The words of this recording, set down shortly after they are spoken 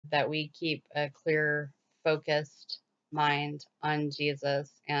that we keep a clear, focused mind on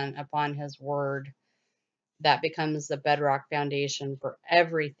Jesus and upon his word. That becomes the bedrock foundation for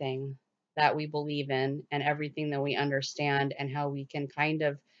everything that we believe in and everything that we understand, and how we can kind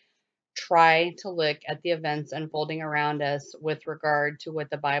of try to look at the events unfolding around us with regard to what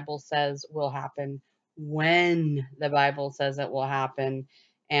the Bible says will happen, when the Bible says it will happen,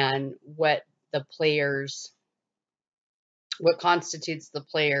 and what the players, what constitutes the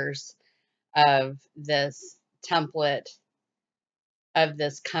players of this template of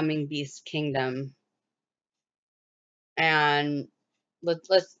this coming beast kingdom. And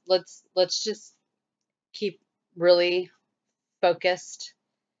let's just keep really focused,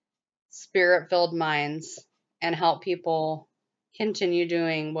 spirit-filled minds, and help people continue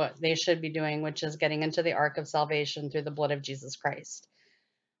doing what they should be doing, which is getting into the ark of salvation through the blood of Jesus Christ,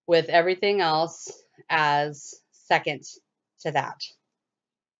 with everything else as second to that.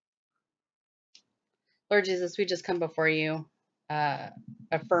 Lord Jesus, we just come before you,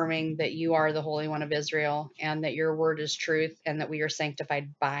 affirming that you are the Holy One of Israel, and that your word is truth, and that we are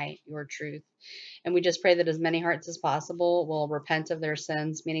sanctified by your truth. And we just pray that as many hearts as possible will repent of their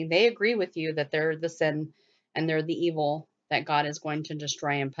sins, meaning they agree with you that they're the sin and they're the evil that God is going to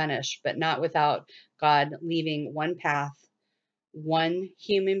destroy and punish, but not without God leaving one path, one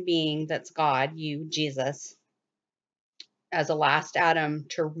human being that's God, you, Jesus, as a last Adam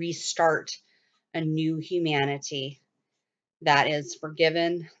to restart a new humanity that is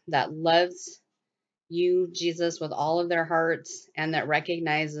forgiven, that loves you, Jesus, with all of their hearts, and that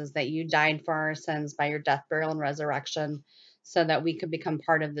recognizes that you died for our sins by your death, burial, and resurrection, so that we could become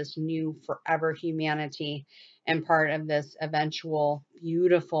part of this new forever humanity and part of this eventual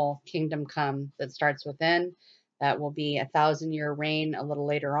beautiful kingdom come that starts within. That will be 1,000-year reign a little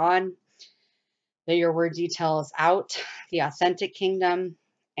later on, that your word details out the authentic kingdom,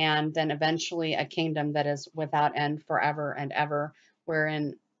 and then eventually a kingdom that is without end forever and ever,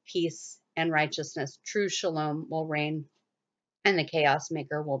 wherein peace and righteousness, true shalom, will reign, and the chaos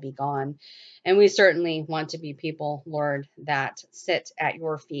maker will be gone. And we certainly want to be people, Lord, that sit at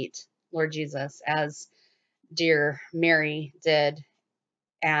your feet, Lord Jesus, as dear Mary did,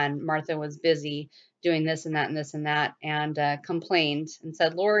 and Martha was busy doing this and that and this and that, and complained and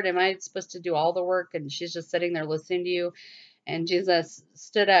said, Lord, am I supposed to do all the work? And she's just sitting there listening to you. And Jesus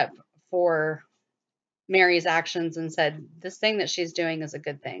stood up for Mary's actions and said, this thing that she's doing is a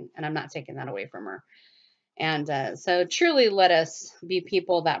good thing, and I'm not taking that away from her. And so truly let us be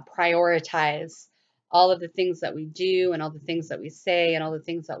people that prioritize all of the things that we do, and all the things that we say, and all the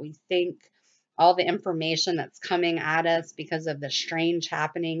things that we think, all the information that's coming at us because of the strange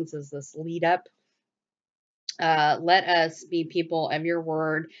happenings as this lead up. Let us be people of your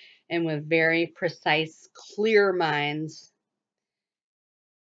word, and with very precise, clear minds,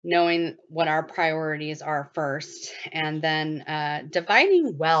 knowing what our priorities are first, and then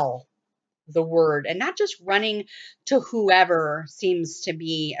dividing well the word, and not just running to whoever seems to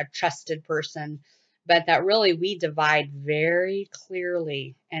be a trusted person, but that really we divide very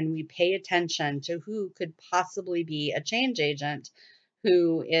clearly, and we pay attention to who could possibly be a change agent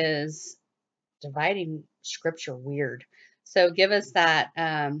who is dividing scripture weird. So give us that,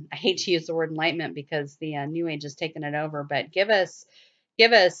 I hate to use the word enlightenment because the new age has taken it over, but give us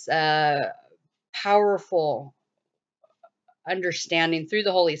powerful understanding through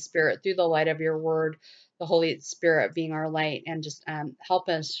the Holy Spirit, through the light of your word, the Holy Spirit being our light, and just help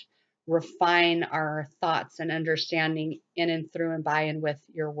us refine our thoughts and understanding in and through and by and with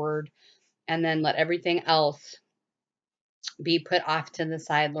your word. And then let everything else be put off to the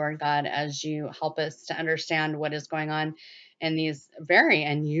side, Lord God, as you help us to understand what is going on in these very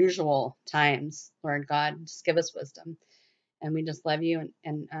unusual times, Lord God. Just give us wisdom. And we just love you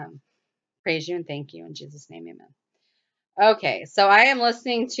and praise you and thank you. In Jesus' name, amen. Okay, so I am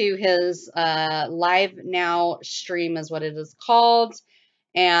listening to his Live Now stream is what it is called.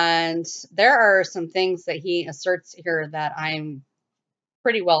 And there are some things that he asserts here that I'm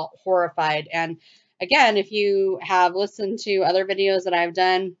pretty well horrified. And again, if you have listened to other videos that I've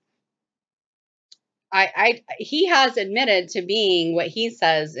done, he has admitted to being what he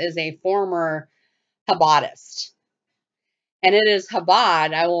says is a former Chabadist. And it is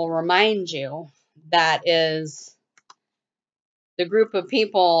Chabad, I will remind you, that is the group of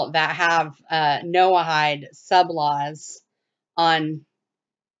people that have noahide sub-laws on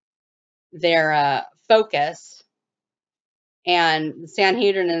their focus, and the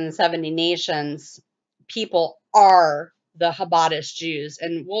Sanhedrin and the 70 nations people are the Chabadist Jews,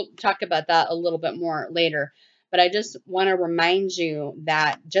 and we'll talk about that a little bit more later. But I just want to remind you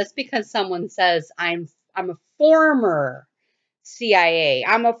that just because someone says I'm a former CIA.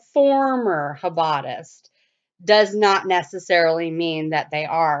 I'm a former Chabadist. Does not necessarily mean that they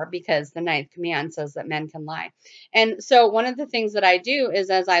are, because the ninth command says that men can lie. And so one of the things that I do is,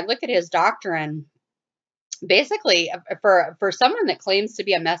 as I look at his doctrine, basically for someone that claims to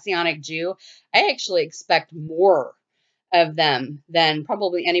be a Messianic Jew, I actually expect more of them than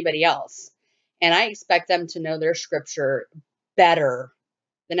probably anybody else. And I expect them to know their scripture better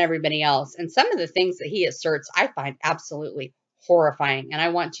than everybody else. And some of the things that he asserts, I find absolutely horrifying. And I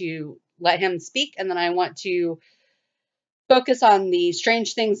want to let him speak, and then I want to focus on the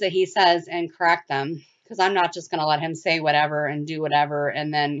strange things that he says and correct them, because I'm not just going to let him say whatever and do whatever.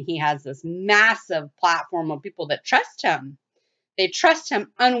 And then he has this massive platform of people that trust him. They trust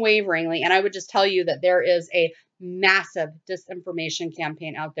him unwaveringly. And I would just tell you that there is a massive disinformation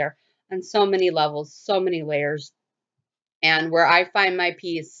campaign out there on so many levels, so many layers. And where I find my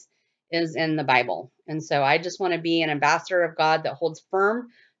peace is in the Bible. And so I just want to be an ambassador of God that holds firm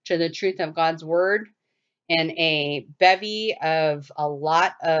to the truth of God's word in a bevy of a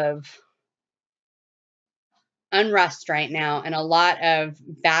lot of unrest right now, and a lot of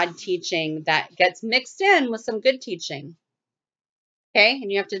bad teaching that gets mixed in with some good teaching. Okay,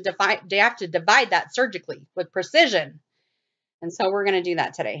 and you have to divide that surgically with precision. And so we're going to do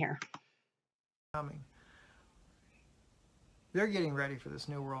that today here. They're getting ready for this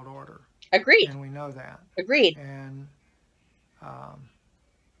new world order. Agreed. And we know that. Agreed. And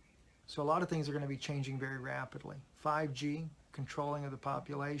so a lot of things are going to be changing very rapidly. 5G, controlling of the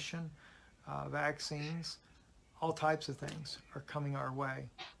population, vaccines, all types of things are coming our way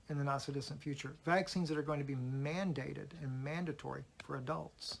in the not so distant future. Vaccines that are going to be mandated and mandatory for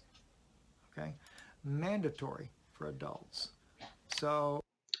adults. Okay? Mandatory for adults. So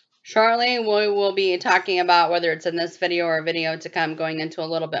shortly, we will be talking about, whether it's in this video or a video to come, going into a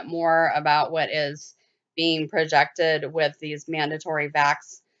little bit more about what is being projected with these mandatory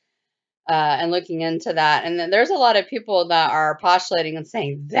vax, and looking into that. And then there's a lot of people that are postulating and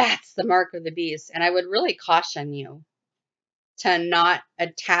saying that's the mark of the beast. And I would really caution you to not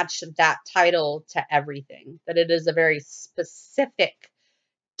attach that title to everything, that it is a very specific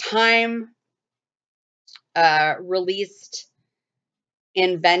time released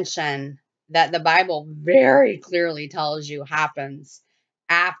invention that the Bible very clearly tells you happens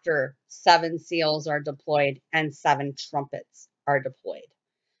after 7 seals are deployed and 7 trumpets are deployed.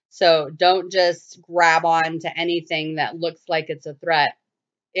 So don't just grab on to anything that looks like it's a threat.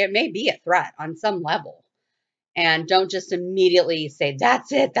 It may be a threat on some level. And don't just immediately say,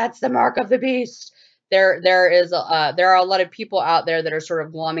 that's it, that's the mark of the beast. There are a lot of people out there that are sort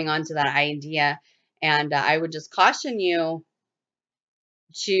of glomming onto that idea. And I would just caution you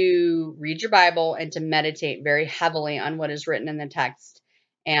to read your Bible and to meditate very heavily on what is written in the text.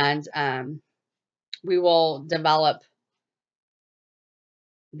 And we will develop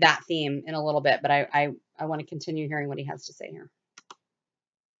that theme in a little bit, but I want to continue hearing what he has to say here.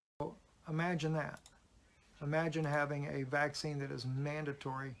 Imagine that. Imagine having a vaccine that is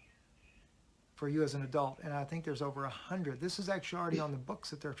mandatory for you as an adult. And I think there's over 100. This is actually already on the books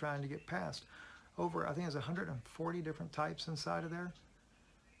that they're trying to get passed. I think there's 140 different types inside of there.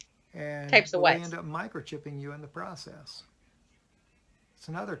 And types of what? They end up microchipping you in the process. It's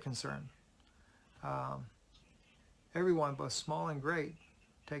another concern. Everyone, both small and great,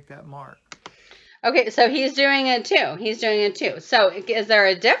 take that mark. Okay, so he's doing it too. He's doing it too. So is there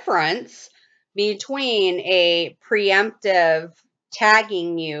a difference between a preemptive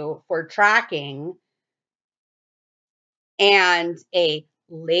tagging you for tracking and a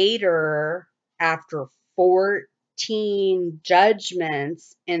later, after 14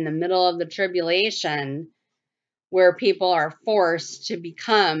 judgments in the middle of the tribulation, where people are forced to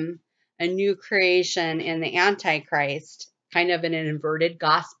become a new creation in the Antichrist, kind of an inverted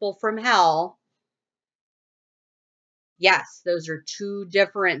gospel from hell? Yes, those are 2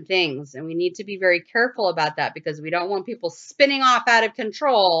 different things, and we need to be very careful about that, because we don't want people spinning off out of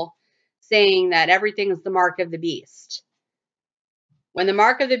control saying that everything is the mark of the beast. When the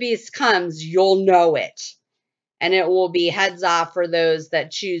mark of the beast comes, you'll know it, and it will be heads off for those that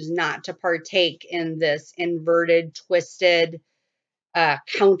choose not to partake in this inverted, twisted,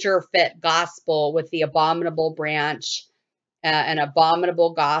 counterfeit gospel with the abominable branch, an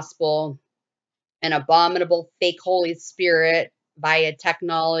abominable gospel, an abominable fake Holy Spirit via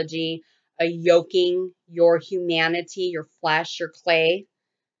technology, a yoking your humanity, your flesh, your clay,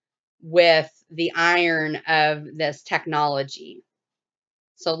 with the iron of this technology.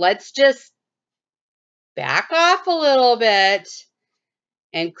 So let's just back off a little bit,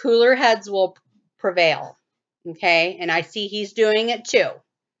 and cooler heads will prevail. Okay? And I see he's doing it too.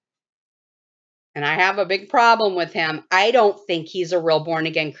 And I have a big problem with him. I don't think he's a real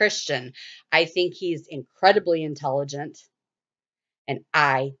born-again Christian. I think he's incredibly intelligent, and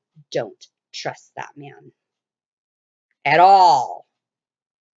I don't trust that man at all.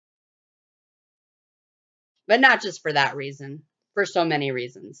 But not just for that reason, for so many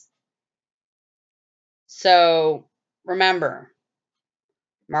reasons. So remember,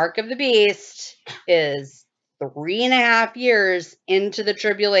 Mark of the Beast is 3.5 years into the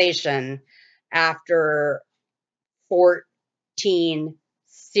tribulation after 14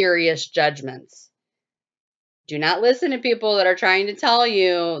 serious judgments. Do not listen to people that are trying to tell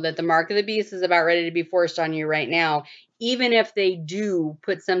you that the mark of the beast is about ready to be forced on you right now, even if they do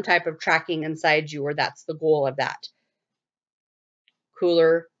put some type of tracking inside you, or that's the goal of that.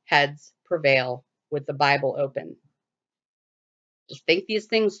 Cooler heads prevail with the Bible open. Just think these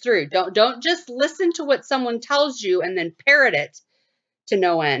things through. Don't just listen to what someone tells you and then parrot it to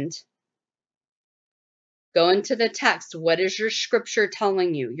no end. Go into the text. What is your scripture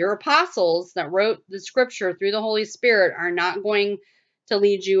telling you? Your apostles that wrote the scripture through the Holy Spirit are not going to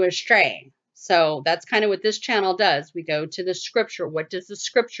lead you astray. So that's kind of what this channel does. We go to the scripture. What does the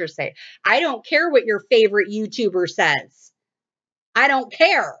scripture say? I don't care what your favorite YouTuber says. I don't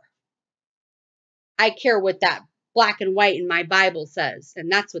care. I care what that black and white in my Bible says. And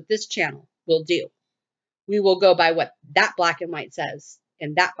that's what this channel will do. We will go by what that black and white says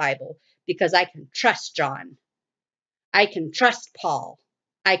in that Bible, because I can trust John. I can trust Paul.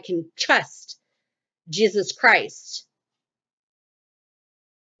 I can trust Jesus Christ.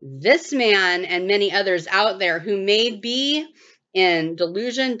 This man and many others out there who may be in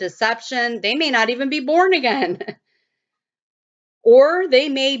delusion, deception, they may not even be born again. Or they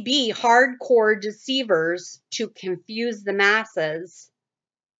may be hardcore deceivers to confuse the masses.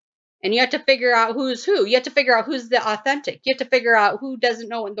 And you have to figure out who's who. You have to figure out who's the authentic. You have to figure out who doesn't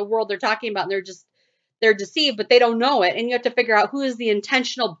know what in the world they're talking about, and they're deceived, but they don't know it. And you have to figure out who is the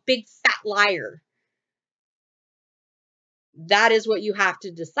intentional big fat liar. That is what you have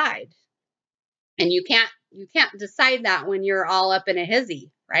to decide. And you can't decide that when you're all up in a hizzy,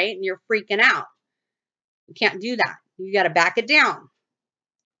 right? And you're freaking out. You can't do that. You got to back it down.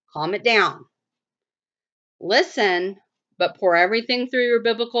 Calm it down. Listen, but pour everything through your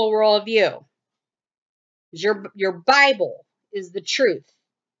biblical worldview. Your Bible is the truth,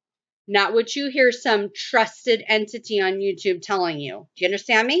 not what you hear some trusted entity on YouTube telling you. Do you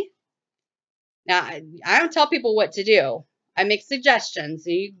understand me? Now, I don't tell people what to do. I make suggestions. So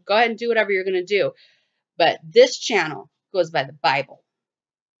you go ahead and do whatever you're going to do. But this channel goes by the Bible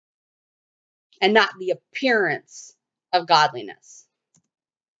and not the appearance of godliness.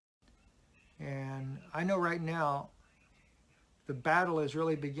 And I know right now the battle is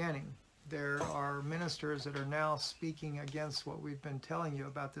really beginning. There are ministers that are now speaking against what we've been telling you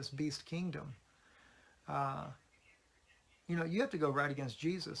about this beast kingdom. You know, you have to go right against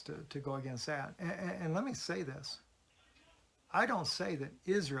Jesus to go against that. And let me say this. I don't say that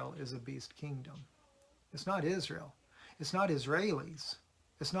Israel is a beast kingdom. It's not Israel. It's not Israelis.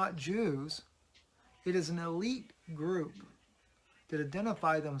 It's not Jews. It is an elite group that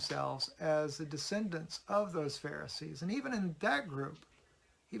identify themselves as the descendants of those Pharisees. And even in that group,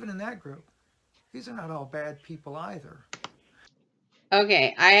 these are not all bad people either.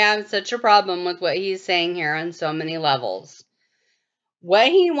 Okay, I have such a problem with what he's saying here on so many levels. What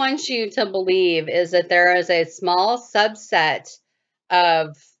he wants you to believe is that there is a small subset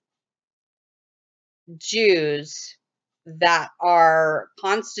of Jews that are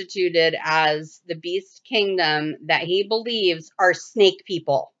constituted as the beast kingdom that he believes are snake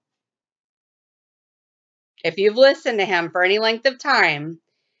people. If you've listened to him for any length of time,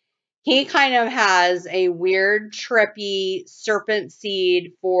 he kind of has a weird, trippy serpent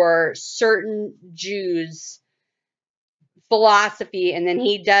seed for certain Jews philosophy, and then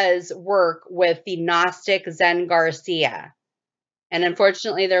he does work with the Gnostic Zen Garcia. And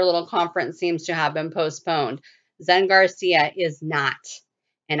unfortunately, their little conference seems to have been postponed. Zen Garcia is not,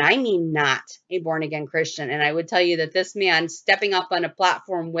 and I mean not, a born-again Christian. And I would tell you that this man stepping up on a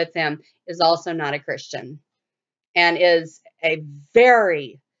platform with him is also not a Christian and is a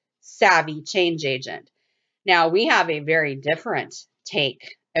very savvy change agent. Now, we have a very different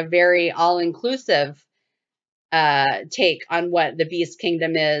take, a very all-inclusive take on what the beast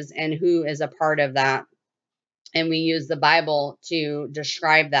kingdom is and who is a part of that. And we use the Bible to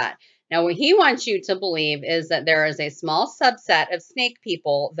describe that. Now, what he wants you to believe is that there is a small subset of snake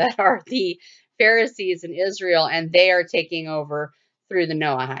people that are the Pharisees in Israel, and they are taking over through the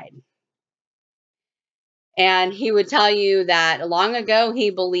noahide. And he would tell you that long ago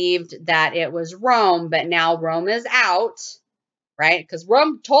he believed that it was Rome, but now Rome is out, right? Because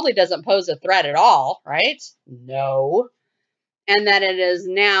Rome totally doesn't pose a threat at all, right? No. And that it is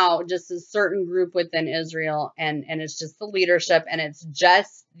now just a certain group within Israel, and it's just the leadership, and it's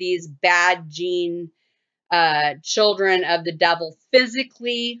just these bad gene children of the devil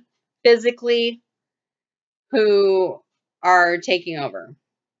physically, who are taking over.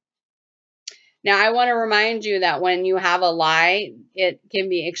 Now, I want to remind you that when you have a lie, it can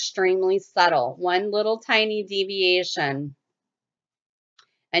be extremely subtle. One little tiny deviation,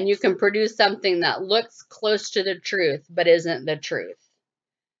 and you can produce something that looks close to the truth, but isn't the truth.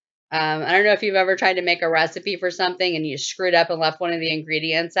 I don't know if you've ever tried to make a recipe for something and you screwed up and left one of the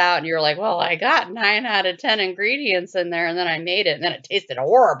ingredients out, and you're like, well, I got 9 out of 10 ingredients in there, and then I made it, and then it tasted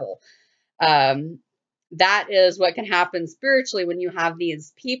horrible. That is what can happen spiritually when you have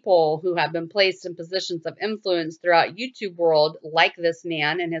these people who have been placed in positions of influence throughout YouTube world, like this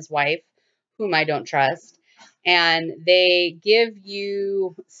man and his wife, whom I don't trust, and they give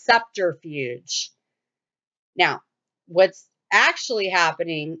you subterfuge. Now, what's actually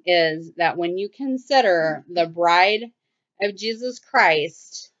happening is that when you consider the bride of Jesus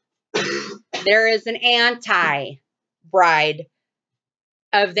Christ, there is an anti-bride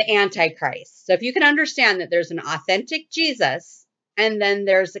of the Antichrist. So if you can understand that there's an authentic Jesus and then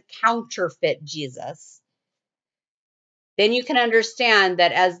there's a counterfeit Jesus, then you can understand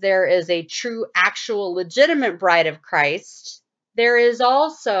that as there is a true, actual, legitimate bride of Christ, there is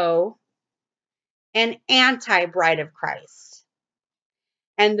also an anti-bride of Christ.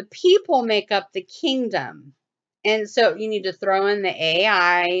 And the people make up the kingdom. And so you need to throw in the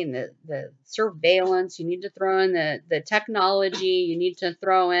AI and the surveillance. You need to throw in the technology. You need to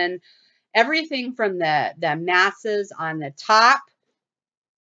throw in everything from the masses on the top,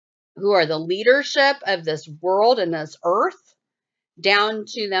 who are the leadership of this world and this earth, down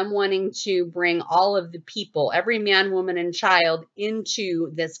to them wanting to bring all of the people, every man, woman, and child,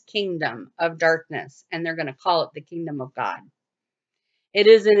 into this kingdom of darkness. And they're going to call it the kingdom of God. It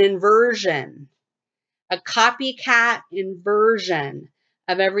is an inversion, a copycat inversion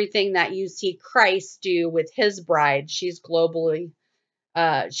of everything that you see Christ do with his bride. She's globally,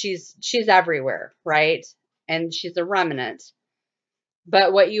 she's everywhere, right? And she's a remnant.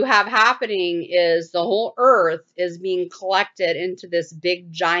 But what you have happening is the whole earth is being collected into this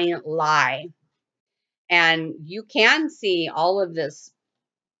big giant lie. And you can see all of this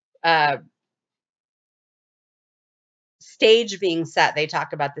stage being set. They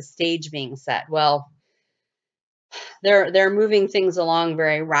talk about the stage being set. Well, they're moving things along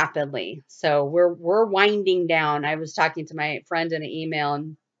very rapidly. So we're winding down. I was talking to my friend in an email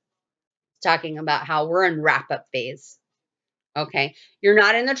and talking about how we're in wrap-up phase. Okay. You're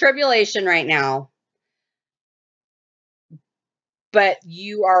not in the tribulation right now, but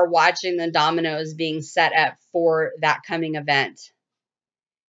you are watching the dominoes being set up for that coming event.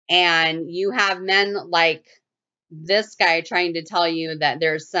 And you have men like this guy trying to tell you that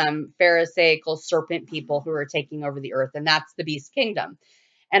there's some Pharisaical serpent people who are taking over the earth, and that's the beast kingdom.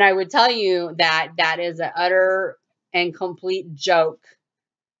 And I would tell you that that is an utter and complete joke.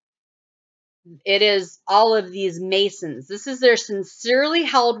 It is all of these Masons. This is their sincerely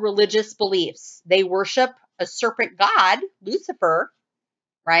held religious beliefs. They worship a serpent god, Lucifer,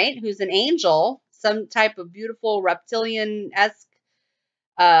 right? Who's an angel, some type of beautiful reptilian-esque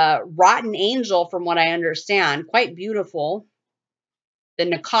rotten angel, from what I understand. Quite beautiful. The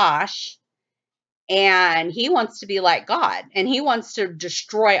Nakash. And he wants to be like God, and he wants to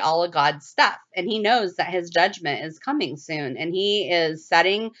destroy all of God's stuff. And he knows that his judgment is coming soon. And he is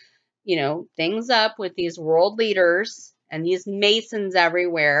setting, things up with these world leaders and these Masons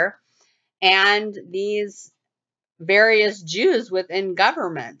everywhere and these various Jews within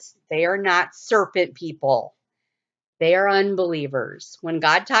government. They are not serpent people. They are unbelievers. When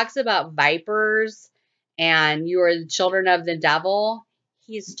God talks about vipers and you are the children of the devil,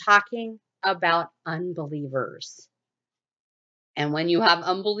 he's talking about unbelievers. And when you have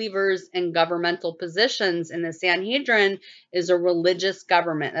unbelievers in governmental positions, in the Sanhedrin is a religious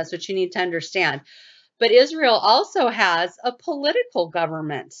government. That's what you need to understand. But Israel also has a political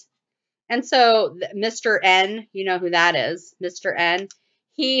government. And so Mr. N, you know who that is, Mr. N,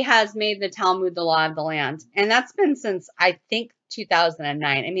 he has made the Talmud the law of the land. And that's been since, I think,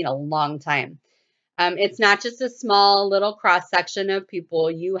 2009. I mean, a long time. It's not just a small little cross-section of people.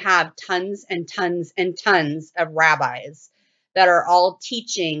 You have tons and tons and tons of rabbis that are all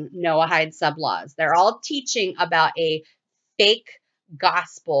teaching noahide sublaws. They're all teaching about a fake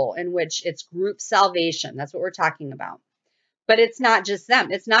gospel in which it's group salvation. That's what we're talking about. But it's not just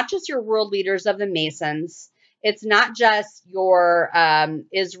them. It's not just your world leaders of the Masons. It's not just your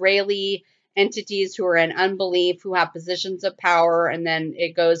Israeli entities who are in unbelief, who have positions of power, and then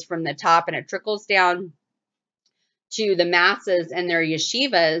it goes from the top and it trickles down to the masses and their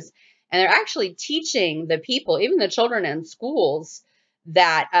yeshivas, and they're actually teaching the people, even the children in schools,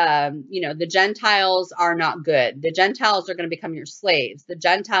 that the Gentiles are not good. The Gentiles are going to become your slaves. The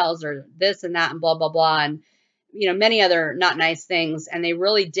Gentiles are this and that and blah blah blah, and many other not nice things. And they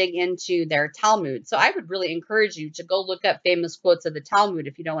really dig into their Talmud. So I would really encourage you to go look up famous quotes of the Talmud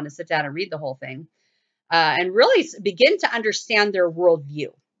if you don't want to sit down and read the whole thing, and really begin to understand their worldview.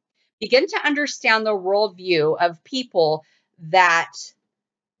 Begin to understand the worldview of people that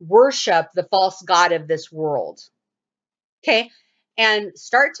worship the false god of this world. Okay, and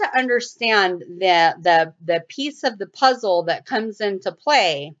start to understand the piece of the puzzle that comes into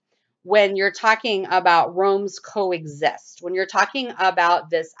play when you're talking about Rome's Coexist, when you're talking about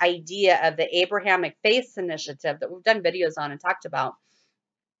this idea of the Abrahamic Faith Initiative that we've done videos on and talked about.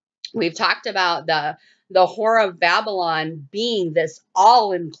 We've talked about the Whore of Babylon being this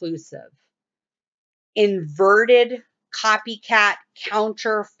all-inclusive, inverted, copycat,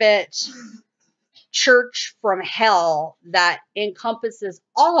 counterfeit church from hell that encompasses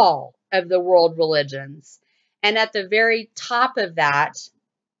all of the world religions. And at the very top of that,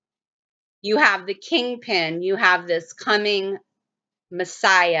 you have the kingpin, you have this coming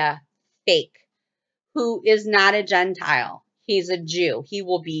Messiah fake, who is not a Gentile. He's a Jew. He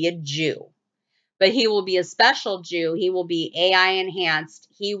will be a Jew. But he will be a special Jew. He will be AI enhanced.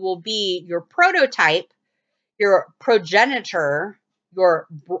 He will be your prototype, your progenitor, your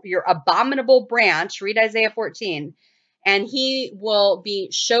abominable branch. Read Isaiah 14. And he will be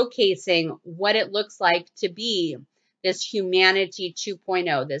showcasing what it looks like to be this humanity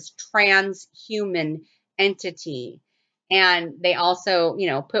 2.0, this transhuman entity. And they also,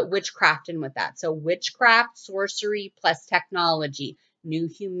 put witchcraft in with that. So witchcraft, sorcery, plus technology, new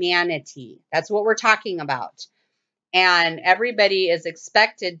humanity. That's what we're talking about. And everybody is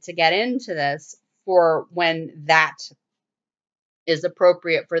expected to get into this for when that is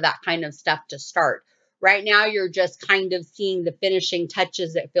appropriate for that kind of stuff to start. Right now, you're just kind of seeing the finishing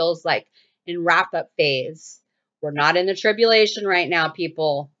touches, it feels like, in wrap-up phase. We're not in the tribulation right now,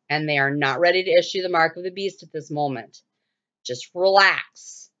 people, and they are not ready to issue the mark of the beast at this moment. Just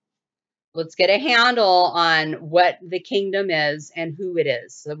relax. Let's get a handle on what the kingdom is and who it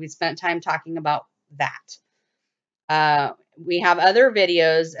is. So we spent time talking about that. We have other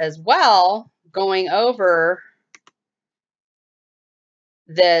videos as well going over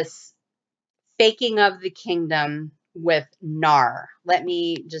this faking of the kingdom with Nar. Let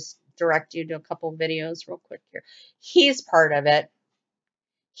me just direct you to a couple videos real quick here. He's part of it.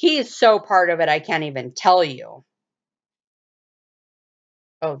 He's so part of it, I can't even tell you.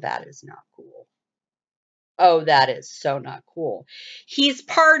 Oh, that is not cool. Oh, that is so not cool. He's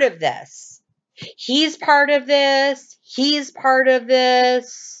part of this. He's part of this. He's part of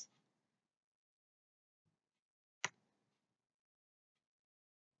this.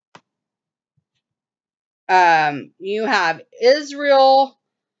 You have Israel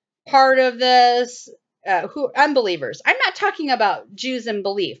part of this. Who unbelievers? I'm not talking about Jews in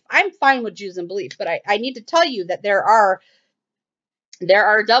belief. I'm fine with Jews in belief, but I need to tell you that there are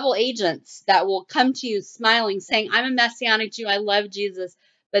double agents that will come to you smiling, saying, I'm a Messianic Jew, I love Jesus,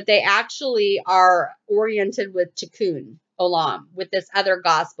 but they actually are oriented with Tikkun Olam, with this other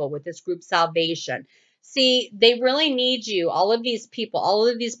gospel, with this group salvation. See, they really need you, all of these people, all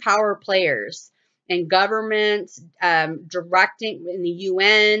of these power players in government, directing in the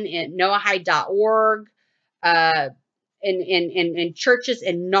UN, in noahide.org, in churches,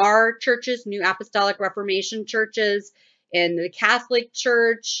 in NAR churches, New Apostolic Reformation churches, in the Catholic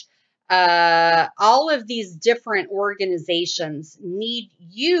Church. All of these different organizations need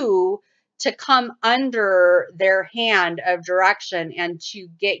you to come under their hand of direction and to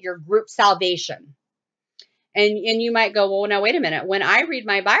get your group salvation. And you might go, well, now wait a minute. When I read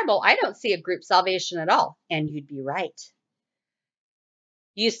my Bible, I don't see a group salvation at all. And you'd be right.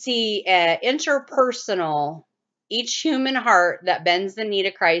 You see interpersonal, each human heart that bends the knee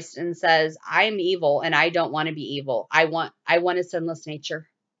to Christ and says, I'm evil and I don't want to be evil. I want a sinless nature.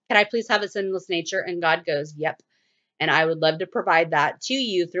 Can I please have a sinless nature? And God goes, yep. And I would love to provide that to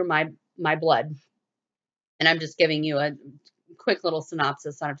you through my blood. And I'm just giving you a quick little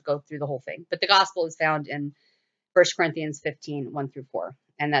synopsis. I don't have to go through the whole thing. But the gospel is found in 1 Corinthians 15, 1-4.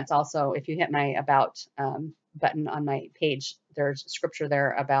 And that's also, if you hit my about button on my page, there's scripture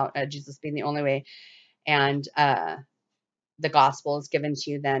there about Jesus being the only way. And the gospel is given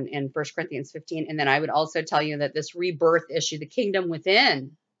to you then in 1 Corinthians 15. And then I would also tell you that this rebirth issue, the kingdom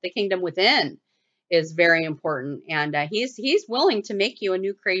within is very important. And he's willing to make you a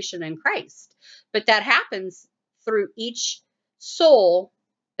new creation in Christ. But that happens through each soul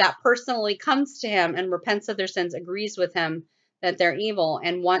that personally comes to him and repents of their sins, agrees with him that they're evil,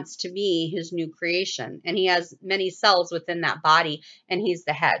 and wants to be his new creation. And he has many cells within that body, and he's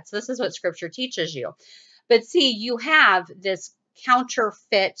the head. So this is what scripture teaches you. But see, you have this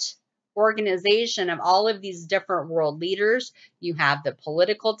counterfeit organization of all of these different world leaders. You have the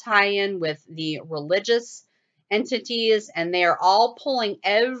political tie-in with the religious entities, and they are all pulling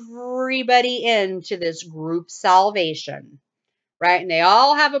everybody into this group salvation, right? And they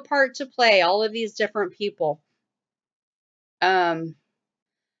all have a part to play, all of these different people.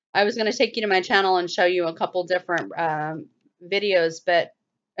 I was going to take you to my channel and show you a couple different videos,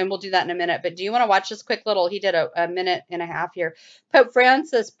 and we'll do that in a minute. But do you want to watch this quick little, he did a minute and a half here. Pope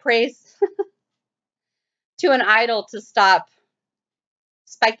Francis prays to an idol to stop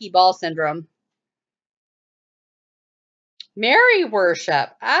spiky ball syndrome. Mary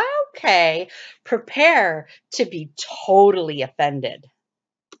worship. Okay. Prepare to be totally offended.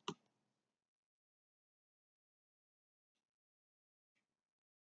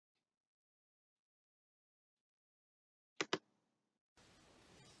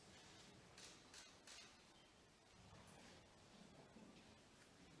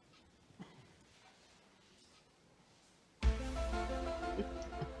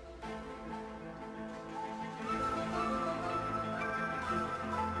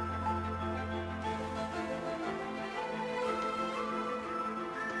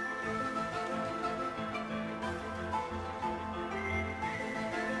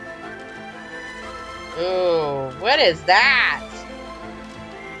 Ooh, what is that?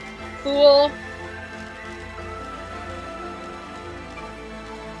 Fool.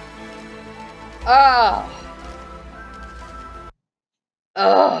 Oh.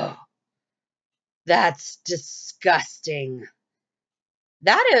 Oh. That's disgusting.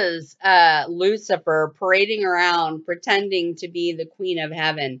 That is Lucifer parading around pretending to be the queen of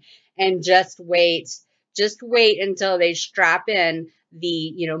heaven. And just wait until they strap in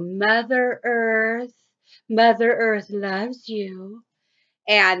the, Mother Earth loves you.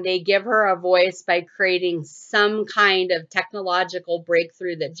 And they give her a voice by creating some kind of technological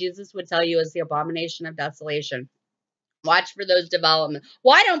breakthrough that Jesus would tell you is the abomination of desolation. Watch for those developments.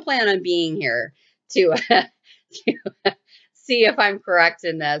 Well, I don't plan on being here to see if I'm correct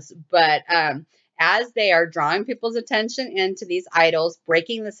in this, but as they are drawing people's attention into these idols,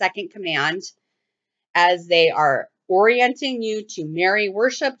 breaking the second command, as they are orienting you to Mary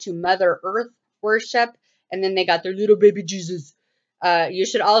worship, to Mother Earth worship, and then they got their little baby Jesus. You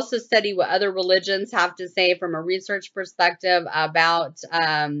should also study what other religions have to say from a research perspective about,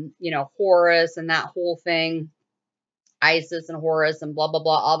 Horus and that whole thing, Isis and Horus and blah, blah,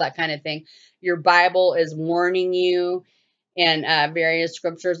 blah, all that kind of thing. Your Bible is warning you in various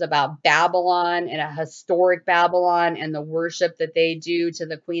scriptures about Babylon and a historic Babylon and the worship that they do to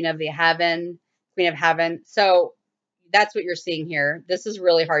the Queen of Heaven. So that's what you're seeing here. This is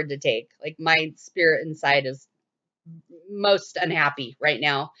really hard to take. Like, my spirit inside is most unhappy right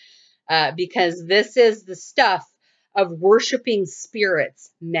now because this is the stuff of worshiping spirits,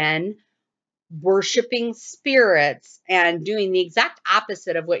 men. Worshiping spirits and doing the exact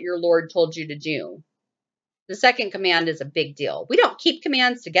opposite of what your Lord told you to do. The second command is a big deal. We don't keep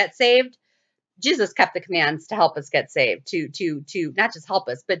commands to get saved. Jesus kept the commands to help us get saved, to not just help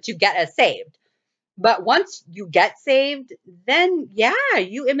us, but to get us saved. But once you get saved, then yeah,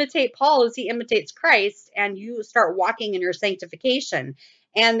 you imitate Paul as he imitates Christ, and you start walking in your sanctification.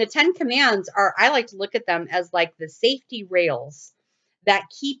 And the 10 commands are, I like to look at them as like the safety rails that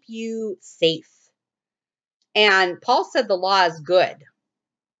keep you safe. And Paul said the law is good.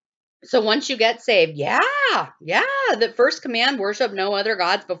 So once you get saved, yeah, the first command, worship no other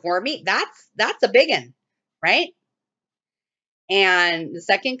gods before me, that's a big one, right? And the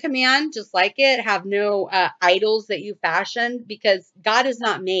second command, just like it, have no idols that you fashion, because God is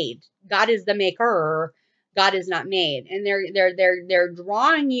not made. God is the maker. God is not made. And they're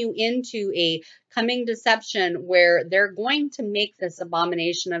drawing you into a coming deception where they're going to make this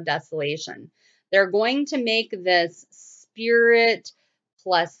abomination of desolation. They're going to make this spirit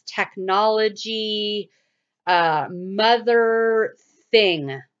plus technology mother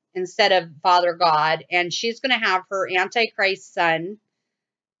thing instead of Father God, and she's going to have her Antichrist son,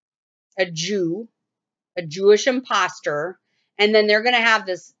 a Jew, a Jewish imposter, and then they're going to have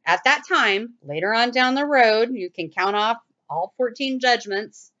this, at that time, later on down the road, you can count off all 14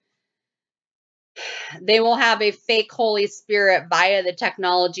 judgments, They will have a fake Holy Spirit via the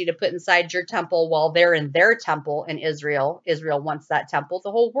technology to put inside your temple while they're in their temple in Israel. Israel wants that temple.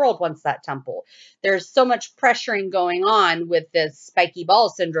 The whole world wants that temple. There's so much pressuring going on with this spiky ball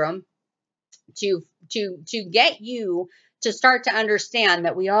syndrome to get you to start to understand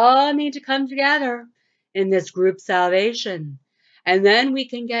that we all need to come together in this group salvation. And then we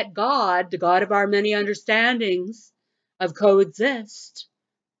can get God, the God of our many understandings, of coexist.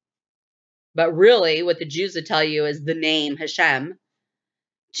 But really, what the Jews would tell you is the name Hashem,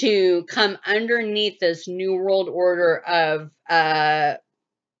 to come underneath this new world order of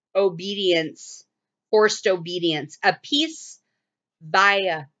obedience, forced obedience, a peace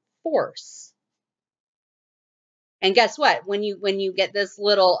via force. And guess what? When you get this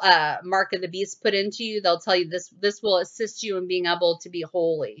little mark of the beast put into you, they'll tell you this will assist you in being able to be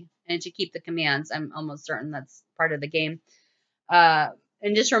holy and to keep the commands. I'm almost certain that's part of the game.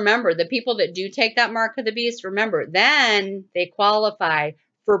 And just remember, the people that do take that mark of the beast, remember, then they qualify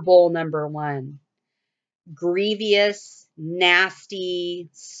for bowl number 1. Grievous, nasty,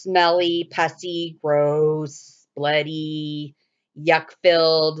 smelly, pussy, gross, bloody,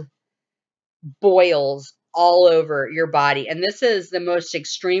 yuck-filled boils all over your body. And this is the most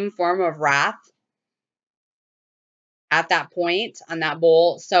extreme form of wrath at that point on that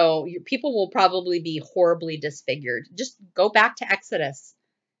bowl. So people will probably be horribly disfigured. Just go back to Exodus,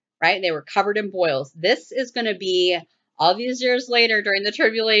 right? They were covered in boils. This is going to be all these years later during the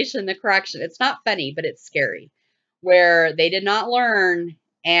tribulation, the correction. It's not funny, but it's scary, where they did not learn.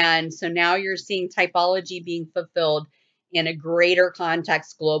 And so now you're seeing typology being fulfilled in a greater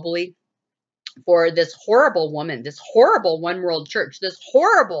context globally for this horrible woman, this horrible one world church, this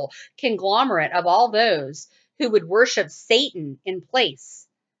horrible conglomerate of all those who would worship Satan in place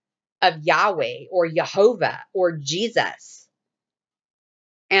of Yahweh or Jehovah or Jesus,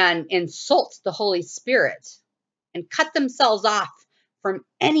 and insult the Holy Spirit and cut themselves off from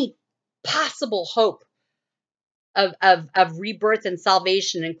any possible hope of rebirth and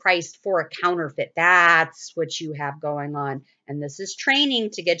salvation in Christ for a counterfeit. That's what you have going on. And this is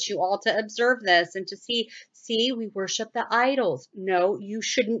training to get you all to observe this and to see, we worship the idols. No, you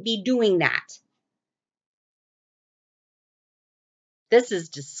shouldn't be doing that. This is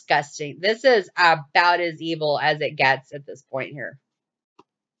disgusting. This is about as evil as it gets at this point here.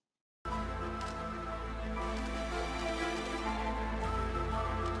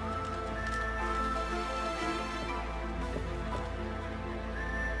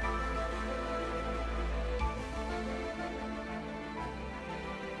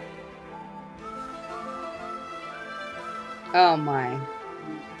 Oh my.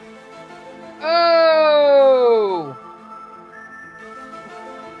 Oh!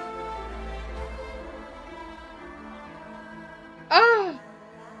 Oh!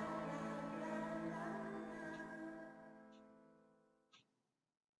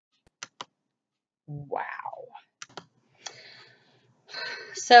 Wow.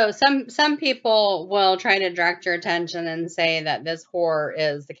 So some people will try to direct your attention and say that this whore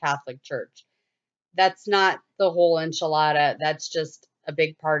is the Catholic Church. That's not the whole enchilada. That's just a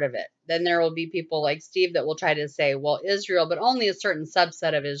big part of it. Then there will be people like Steve that will try to say, well, Israel, but only a certain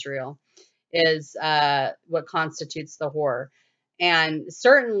subset of Israel is what constitutes the whore. And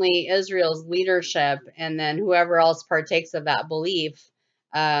certainly Israel's leadership, and then whoever else partakes of that belief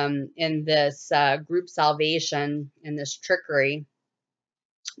in this group salvation, in this trickery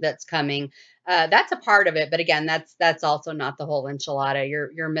that's coming, that's a part of it. But again, that's also not the whole enchilada.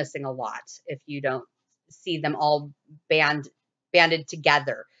 You're missing a lot if you don't see them all banded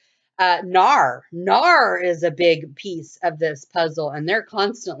together. Nar is a big piece of this puzzle, and they're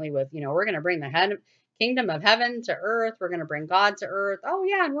constantly with, we're going to bring the kingdom of heaven to earth. We're going to bring God to earth. Oh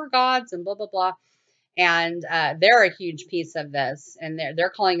yeah, and we're gods and blah blah blah. And they're a huge piece of this, and they're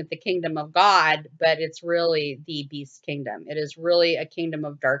calling it the kingdom of God, but it's really the beast kingdom. It is really a kingdom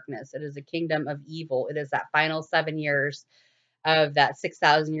of darkness. It is a kingdom of evil. It is that final 7 years of that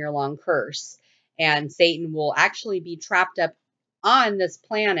 6,000 year long curse. And Satan will actually be trapped up on this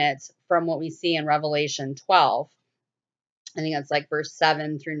planet from what we see in Revelation 12. I think that's like verse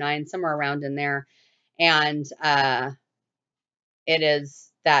 7 through 9, somewhere around in there. And it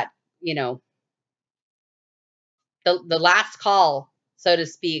is that, the last call, so to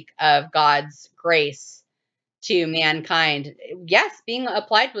speak, of God's grace to mankind. Yes, being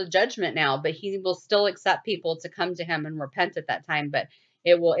applied with judgment now, but he will still accept people to come to him and repent at that time. But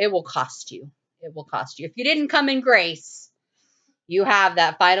it will cost you. It will cost you. If you didn't come in grace, you have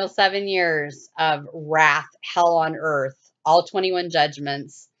that final 7 years of wrath, hell on earth, all 21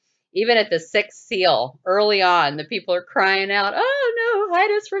 judgments. Even at the sixth seal, early on, the people are crying out, oh no,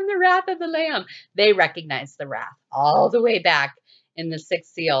 hide us from the wrath of the Lamb. They recognize the wrath all the way back in the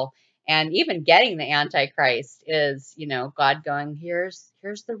sixth seal. And even getting the Antichrist is, you know, God going, here's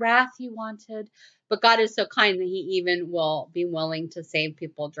the wrath you wanted. But God is so kind that he even will be willing to save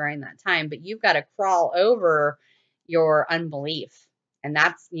people during that time. But you've got to crawl over your unbelief. And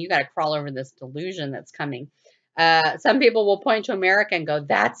you got to crawl over this delusion that's coming. Some people will point to America and go,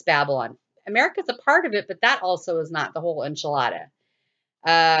 that's Babylon. America's a part of it, but that also is not the whole enchilada.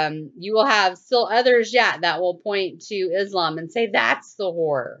 You will have still others, that will point to Islam and say, that's the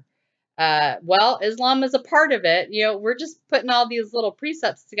horror. Well, Islam is a part of it. You know, we're just putting all these little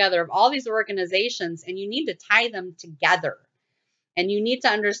precepts together of all these organizations, and you need to tie them together. And you need to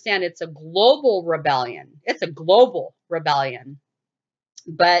understand it's a global rebellion. It's a global rebellion.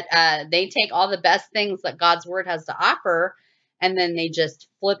 But they take all the best things that God's word has to offer, and then they just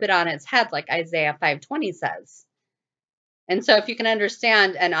flip it on its head, like Isaiah 5:20 says. And so if you can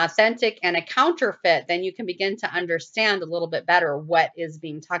understand an authentic and a counterfeit, then you can begin to understand a little bit better what is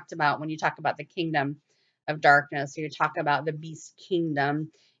being talked about when you talk about the kingdom of darkness. You talk about the beast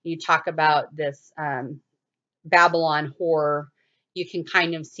kingdom. You talk about this Babylon horror. You can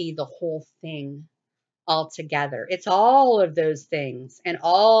kind of see the whole thing all together. It's all of those things and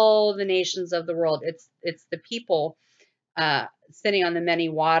all the nations of the world. It's the people sitting on the many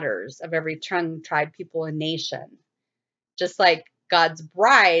waters of every tongue, tribe, people, and nation. Just like God's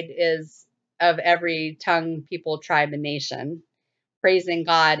bride is of every tongue, people, tribe, and nation, praising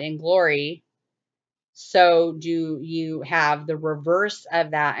God in glory, so do you have the reverse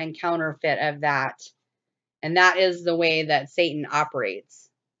of that and counterfeit of that. And that is the way that Satan operates.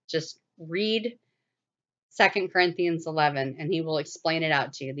 Just read 2 Corinthians 11, and he will explain it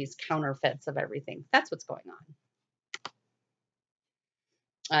out to you, these counterfeits of everything. That's what's going on.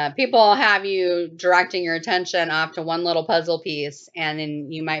 People have you directing your attention off to one little puzzle piece, and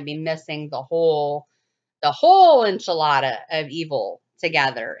then you might be missing the whole enchilada of evil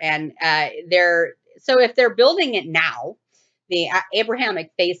together. And so if they're building it now, the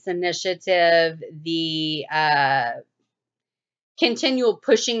Abrahamic Faith Initiative, the continual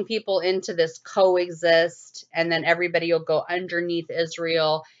pushing people into this coexist, and then everybody will go underneath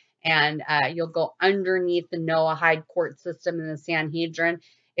Israel, and you'll go underneath the noahide court system in the Sanhedrin.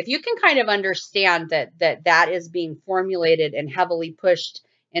 If you can kind of understand that is being formulated and heavily pushed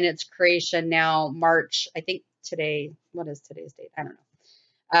in its creation now, March, I think today, what is today's date? I don't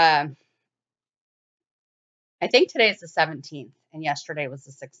know. I think today is the 17th, and yesterday was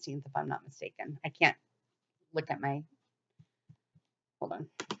the 16th, if I'm not mistaken. I can't look at my, hold on.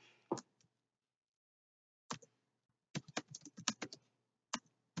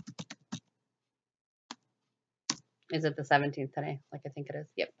 Is it the 17th today? Like I think it is.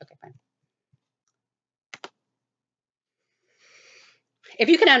 Yep. Okay, fine. If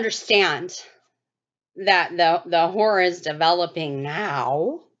you can understand that the horror is developing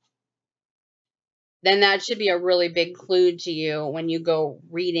now, then that should be a really big clue to you when you go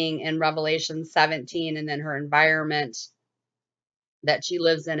reading in Revelation 17 and then her environment that she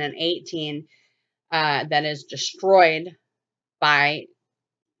lives in 18 that is destroyed by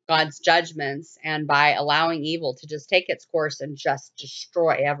God's judgments and by allowing evil to just take its course and just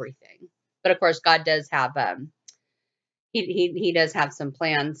destroy everything. But of course, God does have he does have some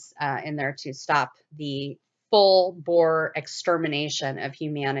plans in there to stop the full bore extermination of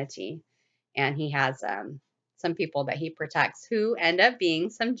humanity, and he has some people that he protects who end up being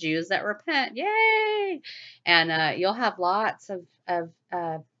some Jews that repent. Yay! And you'll have lots of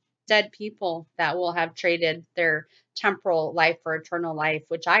dead people that will have traded their temporal life for eternal life,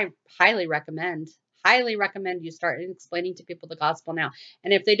 which I highly recommend. Highly recommend you start explaining to people the gospel now.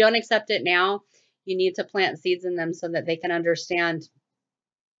 And if they don't accept it now, you need to plant seeds in them so that they can understand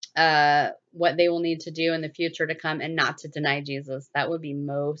what they will need to do in the future to come and not to deny Jesus. That would be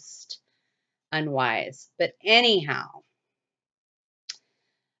most unwise. But anyhow,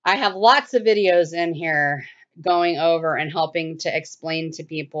 I have lots of videos in here going over and helping to explain to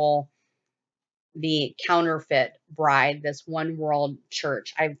people the counterfeit bride, this one world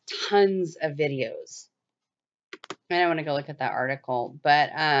church. I have tons of videos. I don't want to go look at that article, but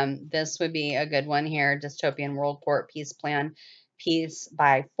this would be a good one here. Dystopian World Court Peace Plan. Peace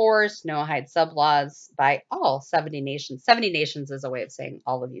by force, noahide sublaws by all 70 nations. 70 nations is a way of saying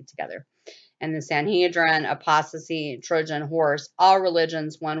all of you together. And the Sanhedrin, apostasy, Trojan horse, all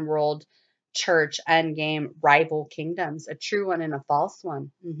religions, one world church, endgame, rival kingdoms, a true one and a false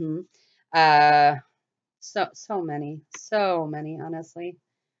one. So many, honestly.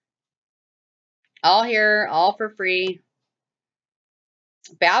 All here, all for free.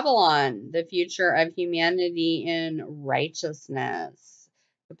 Babylon, the future of humanity in righteousness.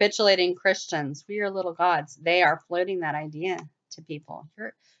 Capitulating Christians, we are little gods. They are floating that idea to people.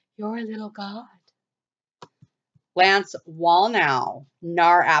 You're a little god. Lance Wallnow,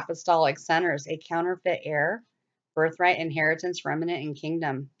 Nar Apostolic Centers, a counterfeit heir, birthright, inheritance, remnant, and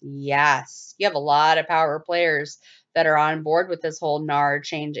kingdom. Yes, you have a lot of power players that are on board with this whole Nar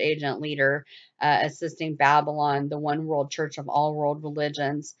change agent leader assisting Babylon, the one world church of all world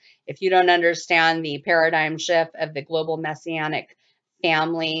religions. If you don't understand the paradigm shift of the global messianic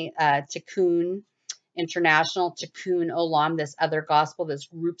family, Tikkun International, Tikkun Olam, this other gospel, this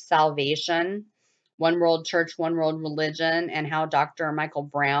group salvation, one world church, one world religion, and how Dr. Michael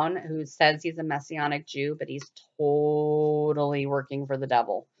Brown, who says he's a Messianic Jew, but he's totally working for the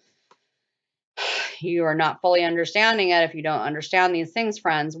devil. You are not fully understanding it if you don't understand these things,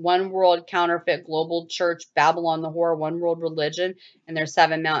 friends. One world counterfeit global church, Babylon the whore, one world religion, and their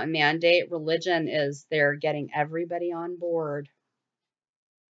 7 mountain mandate. Religion is they're getting everybody on board.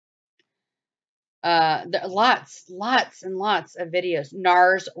 Lots and lots of videos.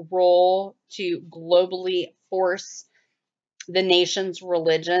 NAR's role to globally force the nation's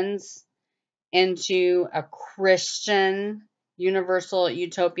religions into a Christian universal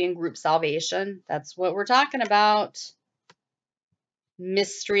utopian group salvation. That's what we're talking about.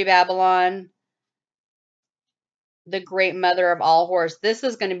 Mystery Babylon, the great mother of all whores. This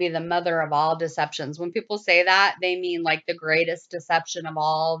is going to be the mother of all deceptions. When people say that, they mean like the greatest deception of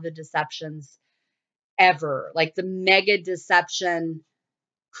all the deceptions ever. Like the mega deception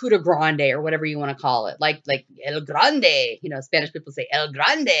coup de grande, or whatever you want to call it, like El Grande. Spanish people say El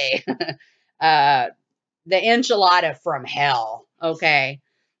Grande. The enchilada from hell. Okay,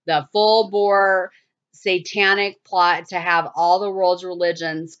 the full bore satanic plot to have all the world's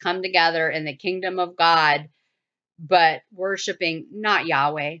religions come together in the kingdom of God, but worshiping not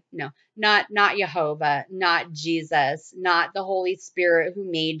Yahweh, no, not Jehovah, not Jesus, not the Holy Spirit who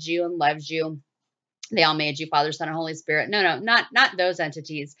made you and loves you. They all made you, Father, Son, and Holy Spirit. No, not those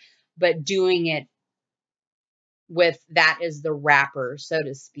entities, but doing it with that as the wrapper, so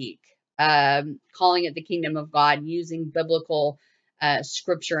to speak. Calling it the kingdom of God, using biblical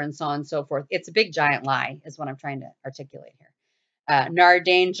scripture and so on and so forth. It's a big giant lie, is what I'm trying to articulate here. Nar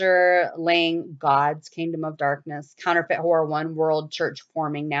danger, laying God's kingdom of darkness, counterfeit horror, one world church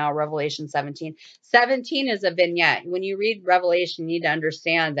forming now, Revelation 17. 17 is a vignette. When you read Revelation, you need to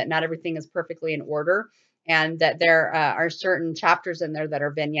understand that not everything is perfectly in order, and that there are certain chapters in there that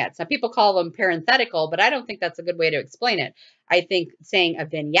are vignettes. Now, people call them parenthetical, but I don't think that's a good way to explain it. I think saying a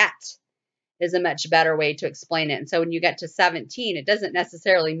vignette is a much better way to explain it. And so when you get to 17, it doesn't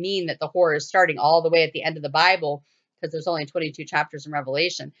necessarily mean that the horror is starting all the way at the end of the Bible, because there's only 22 chapters in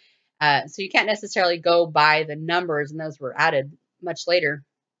Revelation. So you can't necessarily go by the numbers, and those were added much later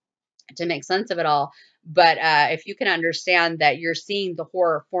to make sense of it all. But if you can understand that you're seeing the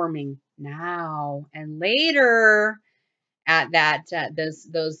horror forming now and later at that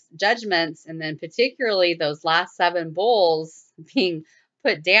those judgments, and then particularly those last 7 bowls being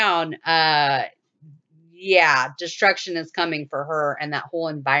put down, yeah, destruction is coming for her and that whole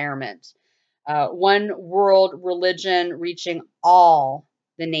environment. One world religion reaching all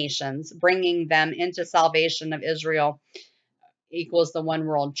the nations, bringing them into salvation of Israel equals the one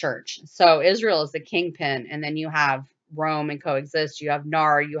world church. So Israel is the kingpin, and then you have Rome and Coexist. You have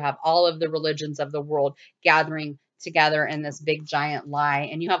Nar. You have all of the religions of the world gathering together in this big giant lie,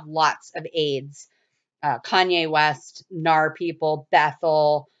 and you have lots of aides. Kanye West, Nar people,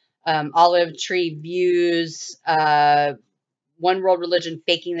 Bethel, Olive Tree Views, one world religion,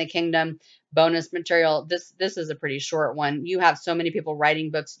 faking the kingdom, bonus material. This is a pretty short one. You have so many people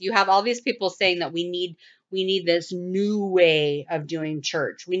writing books. You have all these people saying that we need this new way of doing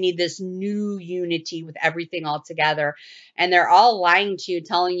church. We need this new unity with everything all together. And they're all lying to you,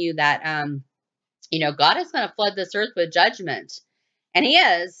 telling you that God is going to flood this earth with judgment. And he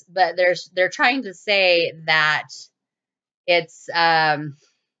is, but they're trying to say that it's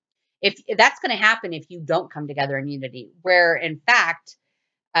if that's going to happen if you don't come together in unity, where in fact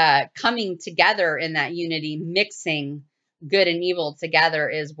coming together in that unity, mixing good and evil together,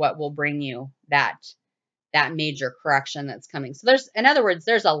 is what will bring you that major correction that's coming. So in other words,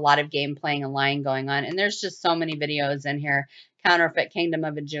 there's a lot of game playing and lying going on, and there's just so many videos in here. Counterfeit kingdom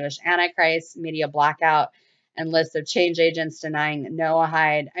of a Jewish Antichrist, media blackout, and list of change agents denying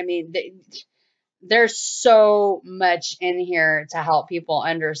noahide. I mean, there's so much in here to help people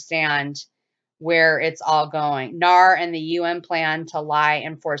understand where it's all going. Nar and the UN plan to lie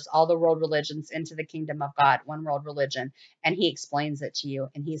and force all the world religions into the kingdom of God, one world religion. And he explains it to you,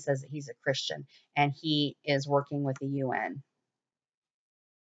 and he says that he's a Christian, and he is working with the UN.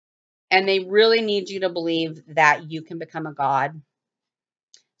 And they really need you to believe that you can become a god.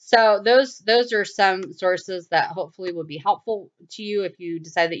 So those are some sources that hopefully will be helpful to you if you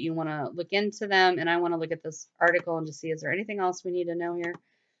decide that you want to look into them. And I want to look at this article and just see, is there anything else we need to know here?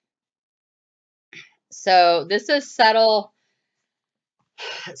 So this is subtle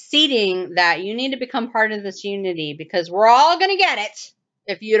seeding that you need to become part of this unity, because we're all going to get it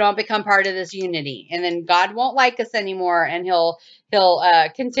if you don't become part of this unity. And then God won't like us anymore, and he'll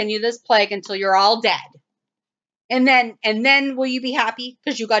continue this plague until you're all dead. And then will you be happy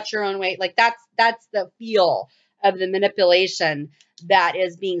because you got your own way? Like that's the feel of the manipulation that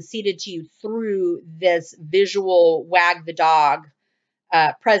is being seeded to you through this visual wag the dog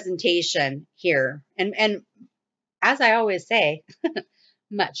presentation here. And as I always say,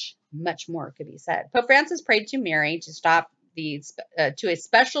 much more could be said. Pope Francis prayed to Mary to stop to a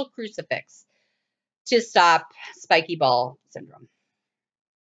special crucifix to stop spiky ball syndrome.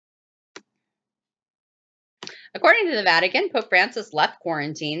 According to the Vatican, Pope Francis left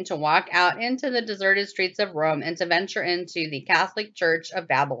quarantine to walk out into the deserted streets of Rome and to venture into the Catholic Church of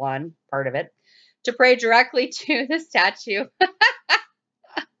Babylon, part of it, to pray directly to the statue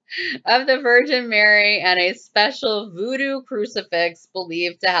of the Virgin Mary and a special voodoo crucifix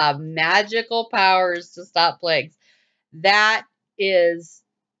believed to have magical powers to stop plagues. That is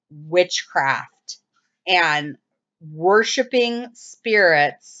witchcraft and worshiping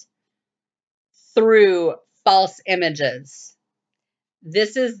spirits through false images.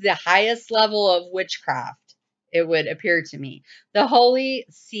 This is the highest level of witchcraft, it would appear to me. The Holy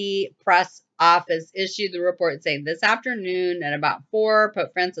See Press Office issued the report saying this afternoon at about 4,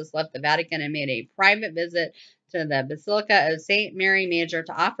 Pope Francis left the Vatican and made a private visit to the Basilica of St. Mary Major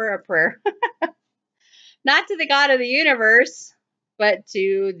to offer a prayer, not to the God of the universe, but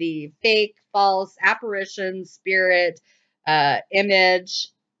to the fake, false apparition, spirit, image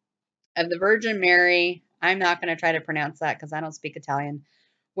of the Virgin Mary. I'm not going to try to pronounce that because I don't speak Italian.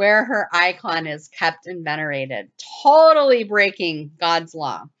 Where her icon is kept and venerated, totally breaking God's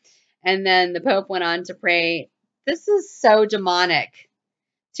law. And then the Pope went on to pray, this is so demonic,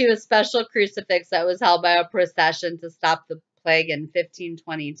 to a special crucifix that was held by a procession to stop the plague in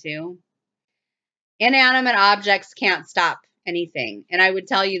 1522. Inanimate objects can't stop anything. And I would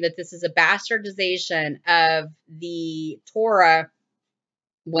tell you that this is a bastardization of the Torah.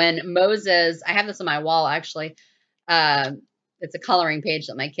 When Moses, I have this on my wall actually, it's a coloring page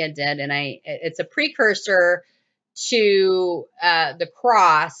that my kid did, and it's a precursor to the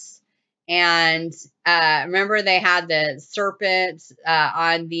cross. And remember, they had the serpent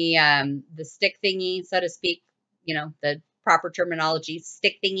on the stick thingy, so to speak. You know, the proper terminology,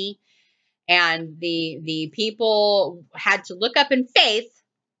 stick thingy. And the people had to look up in faith.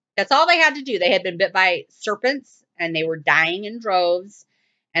 That's all they had to do. They had been bit by serpents, and they were dying in droves.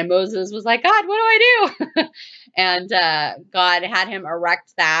 And Moses was like, God, what do I do? And God had him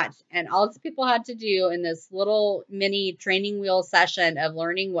erect that. And all the people had to do in this little mini training wheel session of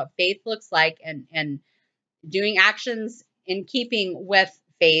learning what faith looks like and doing actions in keeping with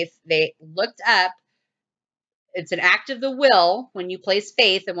faith, they looked up. It's an act of the will when you place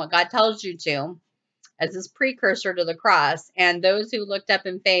faith in what God tells you to, as this precursor to the cross. And those who looked up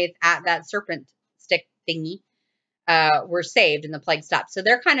in faith at that serpent stick thingy were saved, and the plague stopped. So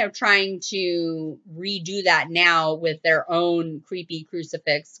they're kind of trying to redo that now with their own creepy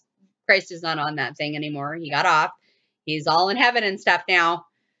crucifix. Christ is not on that thing anymore. He got off. He's all in heaven and stuff now.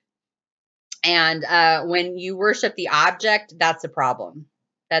 And when you worship the object, that's a problem.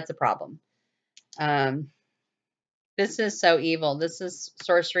 That's a problem. This is so evil. This is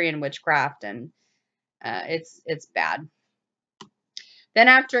sorcery and witchcraft, and it's bad. Then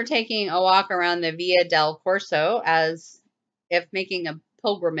after taking a walk around the Via del Corso as if making a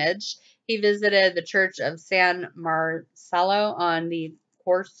pilgrimage, he visited the church of San Marcello on the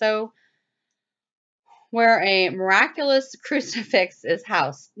Corso, where a miraculous crucifix is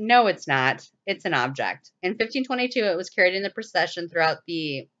housed. No, it's not. It's an object. In 1522, it was carried in the procession throughout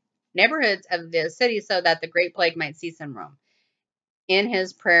the neighborhoods of the city so that the Great Plague might cease in Rome. In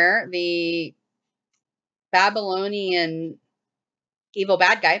his prayer, the Babylonian evil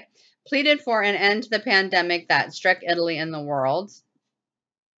bad guy pleaded for an end to the pandemic that struck Italy and the world.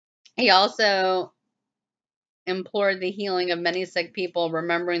 He also implored the healing of many sick people,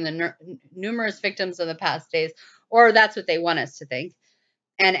 remembering the numerous victims of the past days, or that's what they want us to think,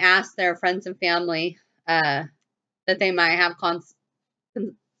 and asked their friends and family that they might have how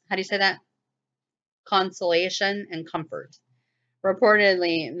do you say that? Consolation and comfort.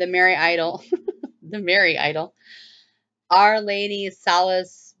 Reportedly, the Mary Idol, the Mary Idol, Our Lady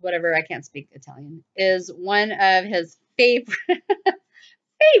Solace, whatever, I can't speak Italian, is one of his favorite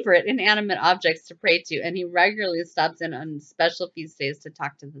favorite inanimate objects to pray to, and he regularly stops in on special feast days to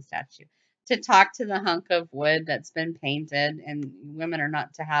talk to the statue, to talk to the hunk of wood that's been painted. And women are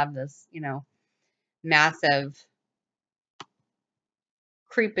not to have this, massive,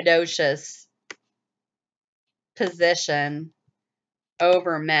 creepidocious position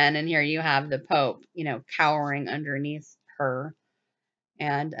over men. And here you have the Pope, cowering underneath her.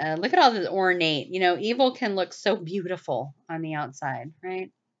 And look at all this ornate, evil can look so beautiful on the outside,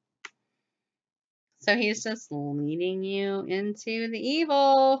 right? So he's just leading you into the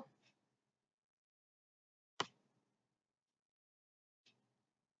evil.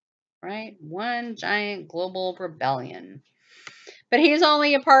 Right? One giant global rebellion. But he's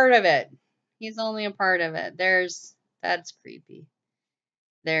only a part of it. He's only a part of it. That's creepy.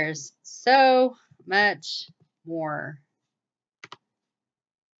 There's so much more.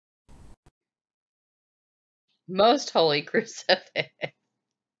 Most Holy Crucifix.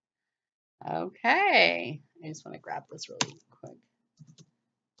 Okay. I just want to grab this really quick.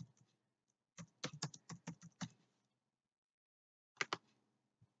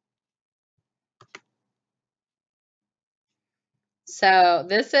 So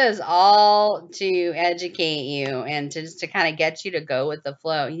this is all to educate you and to just to kind of get you to go with the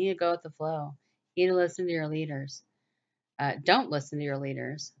flow. You need to go with the flow. You need to listen to your leaders. Don't listen to your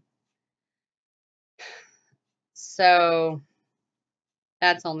leaders. So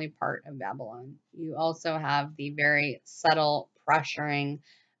that's only part of Babylon. You also have the very subtle pressuring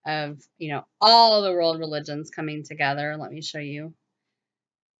of, all the world religions coming together. Let me show you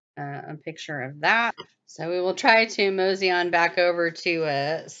a picture of that. So we will try to mosey on back over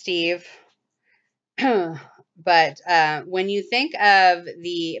to Steve. But when you think of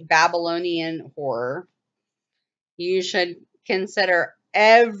the Babylonian horror, you should consider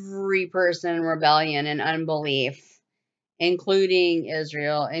every person in rebellion and unbelief, including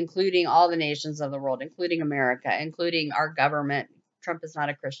Israel, including all the nations of the world, including America, including our government. Trump is not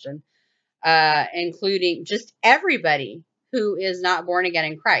a Christian, including just everybody who is not born again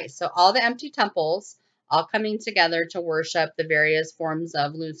in Christ. So all the empty temples, all coming together to worship the various forms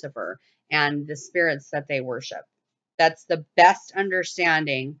of Lucifer and the spirits that they worship. That's the best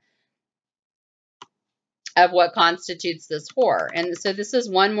understanding of what constitutes this horror. And so this is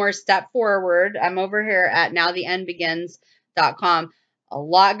one more step forward. I'm over here at nowtheendbegins.com. A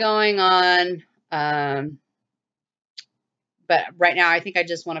lot going on. But right now, I think I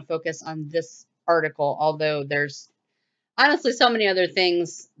just want to focus on this article, although there's honestly so many other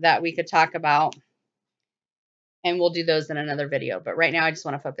things that we could talk about. And we'll do those in another video. But right now, I just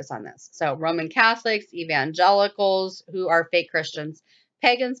want to focus on this. So Roman Catholics, evangelicals, who are fake Christians,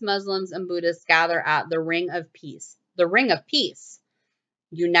 pagans, Muslims, and Buddhists gather at the Ring of Peace. The Ring of Peace.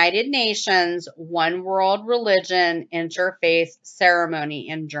 United Nations, One World Religion, Interfaith Ceremony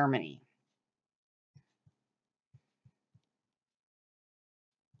in Germany.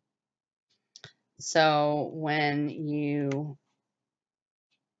 So when you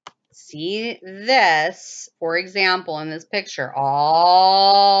see this, for example, in this picture,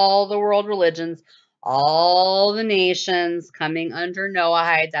 all the world religions, all the nations coming under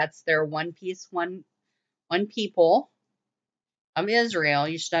noahide, that's their one piece, one people of Israel.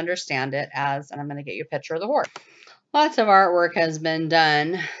 You should understand it as, and I'm going to get you a picture of the horse. Lots of artwork has been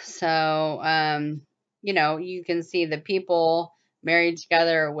done. So, you can see the people married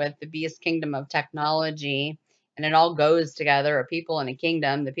together with the beast kingdom of technology, and it all goes together, a people and a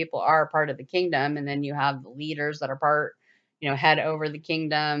kingdom. The people are part of the kingdom, and then you have the leaders that are part, head over the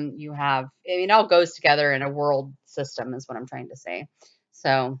kingdom. It all goes together in a world system is what I'm trying to say.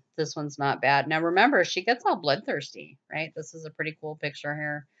 So this one's not bad. Now remember, she gets all bloodthirsty, right? This is a pretty cool picture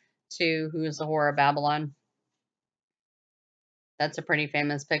here too. Who's the whore of Babylon? That's a pretty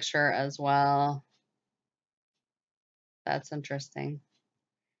famous picture as well. That's interesting.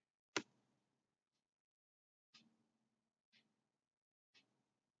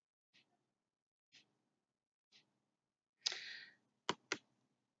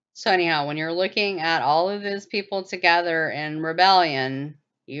 So anyhow, when you're looking at all of those people together in rebellion,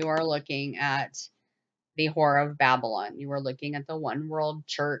 you are looking at the whore of Babylon. You are looking at the one world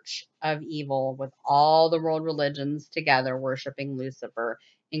church of evil with all the world religions together worshiping Lucifer,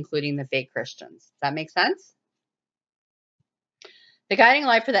 including the fake Christians. Does that make sense? The guiding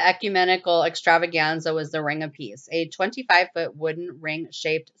light for the ecumenical extravaganza was the Ring of Peace. A 25-foot wooden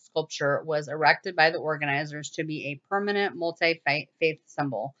ring-shaped sculpture was erected by the organizers to be a permanent multi-faith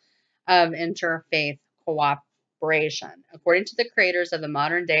symbol of interfaith cooperation. According to the creators of the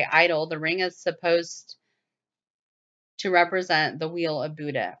modern-day idol, the ring is supposed to represent the wheel of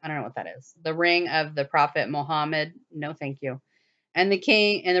Buddha. I don't know what that is. The ring of the Prophet Muhammad. No, thank you. and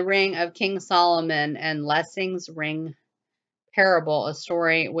the ring of King Solomon, and Lessing's ring parable, a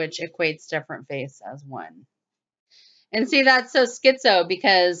story which equates different faiths as one. And see, that's so schizo,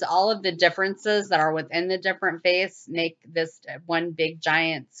 because all of the differences that are within the different faiths make this one big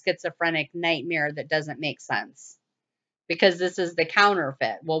giant schizophrenic nightmare that doesn't make sense. Because this is the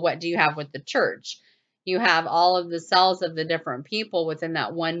counterfeit. Well, what do you have with the church? You have all of the cells of the different people within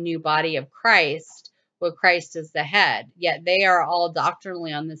that one new body of Christ, where Christ is the head. Yet they are all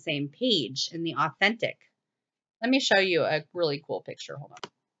doctrinally on the same page in the authentic. Let me show you a really cool picture. Hold on.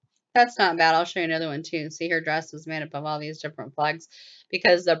 That's not bad. I'll show you another one too. See, her dress is made up of all these different flags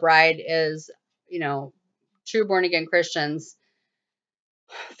because the bride is, true born again Christians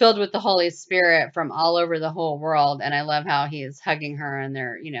filled with the Holy Spirit from all over the whole world. And I love how he's hugging her and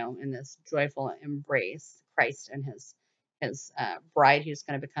they're, in this joyful embrace, Christ and his bride who's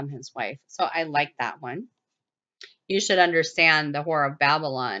going to become his wife. So I like that one. You should understand the Whore of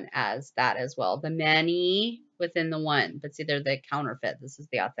Babylon as that as well. The many within the one, but see, they're the counterfeit. This is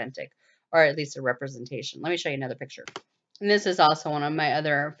the authentic, or at least a representation. Let me show you another picture. And this is also one of my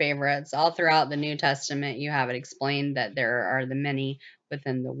other favorites. All throughout the New Testament, you have it explained that there are the many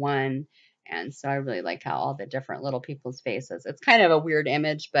within the one. And so I really like how all the different little people's faces. It's kind of a weird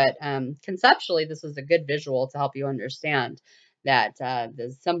image, but conceptually, this is a good visual to help you understand that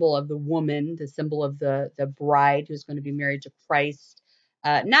the symbol of the woman, the symbol of the bride who's going to be married to Christ,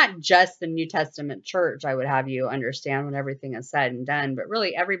 not just the New Testament church, I would have you understand when everything is said and done, but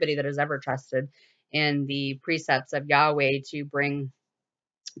really everybody that has ever trusted in the precepts of Yahweh to bring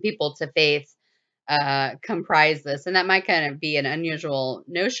people to faith comprise this. And that might kind of be an unusual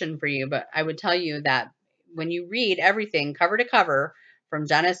notion for you, but I would tell you that when you read everything cover to cover, from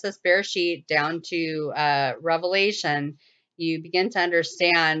Genesis, Bereshit, down to Revelation, you begin to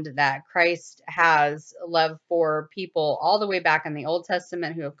understand that Christ has love for people all the way back in the Old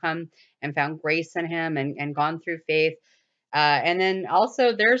Testament who have come and found grace in him and gone through faith. And then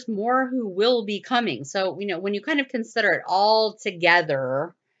also there's more who will be coming. So, when you kind of consider it all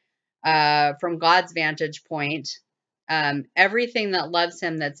together from God's vantage point, everything that loves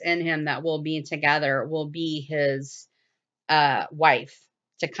him, that's in him, that will be together will be his wife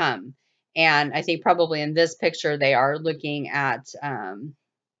to come. And I think probably in this picture, they are looking at, I'm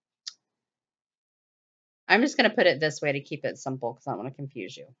just going to put it this way to keep it simple because I don't want to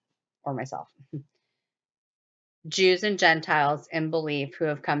confuse you or myself. Jews and Gentiles in belief who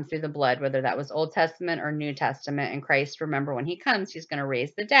have come through the blood, whether that was Old Testament or New Testament. And Christ, remember, when he comes, he's going to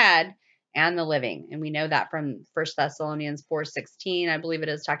raise the dead and the living. And we know that from 1 Thessalonians 4:16, I believe it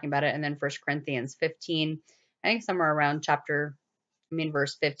is, talking about it. And then 1 Corinthians 15, I think somewhere around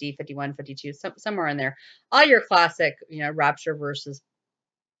verse 50, 51, 52, somewhere in there. All your classic, rapture verses.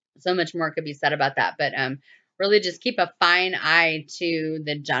 So much more could be said about that. But really just keep a fine eye to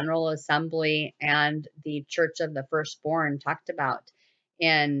the General Assembly and the Church of the Firstborn talked about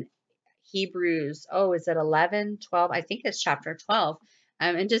in Hebrews. Oh, is it 11, 12? I think it's chapter 12.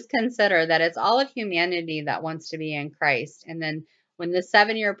 And just consider that it's all of humanity that wants to be in Christ. And then when the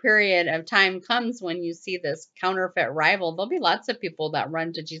 7-year period of time comes, when you see this counterfeit rival, there'll be lots of people that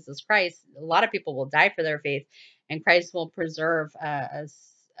run to Jesus Christ. A lot of people will die for their faith, and Christ will preserve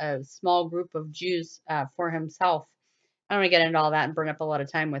a small group of Jews for himself. I don't want to get into all that and burn up a lot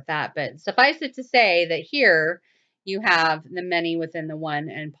of time with that, but suffice it to say that here you have the many within the one,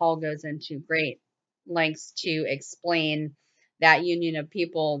 and Paul goes into great lengths to explain that union of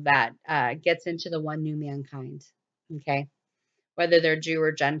people that gets into the one new mankind, okay? Whether they're Jew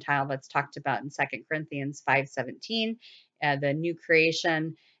or Gentile, that's talked about in 2 Corinthians 5:17, the new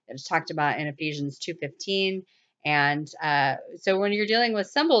creation that's talked about in Ephesians 2:15. And so when you're dealing with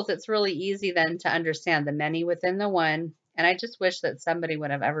symbols, it's really easy then to understand the many within the one. And I just wish that somebody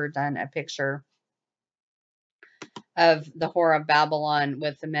would have ever done a picture of the Whore of Babylon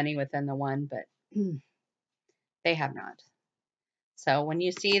with the many within the one, but they have not. So when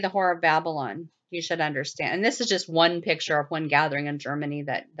you see the Whore of Babylon, you should understand. And this is just one picture of one gathering in Germany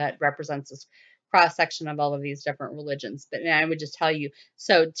that represents this cross section of all of these different religions. But I would just tell you,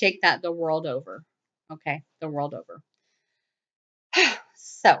 so take that the world over. Okay, the world over.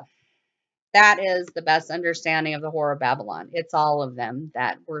 So that is the best understanding of the Whore of Babylon. It's all of them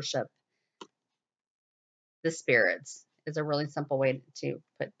that worship the spirits, is a really simple way to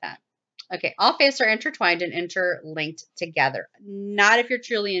put that. Okay, all faiths are intertwined and interlinked together. Not if you're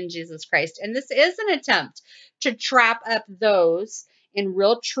truly in Jesus Christ. And this is an attempt to trap up those in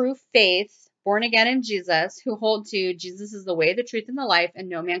real true faith, born again in Jesus, who hold to Jesus is the way, the truth, and the life, and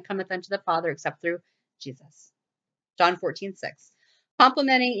no man cometh unto the Father except through Jesus. John 14:6.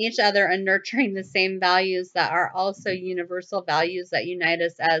 complementing each other and nurturing the same values that are also universal values that unite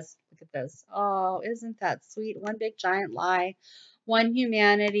us as, look at this. Oh, isn't that sweet? One big giant lie. One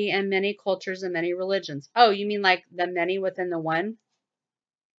humanity and many cultures and many religions. Oh, you mean like the many within the one?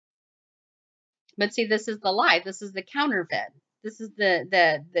 But see, this is the lie. This is the counterfeit. This is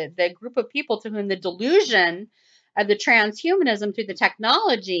the group of people to whom the delusion of the transhumanism through the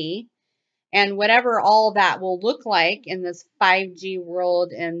technology and whatever all that will look like in this 5G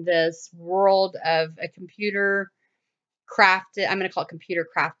world, in this world of a computer crafted, I'm going to call it computer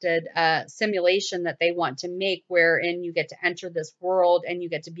crafted simulation that they want to make, wherein you get to enter this world and you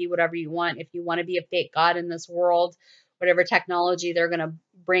get to be whatever you want. If you want to be a fake god in this world, whatever technology they're going to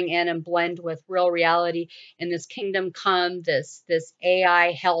bring in and blend with real reality in this kingdom come, this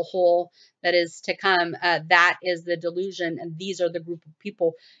AI hellhole that is to come, that is the delusion, and these are the group of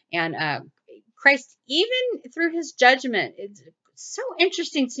people. And Christ, even through his judgment, it's so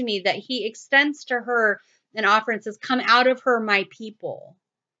interesting to me that he extends to her an offer and says, come out of her, my people.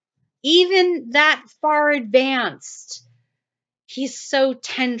 Even that far advanced, he's so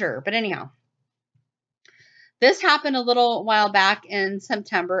tender. But anyhow, this happened a little while back in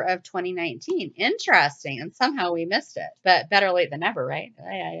September of 2019. Interesting. And somehow we missed it, but better late than never, right?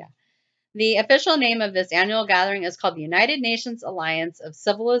 Yeah. The official name of this annual gathering is called the United Nations Alliance of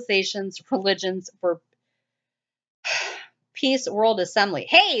Civilizations, Religions for Peace World Assembly.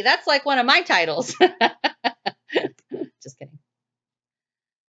 Hey, that's like one of my titles. Just kidding.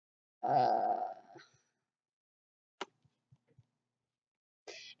 And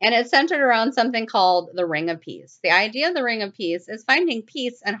it's centered around something called the Ring of Peace. The idea of the Ring of Peace is finding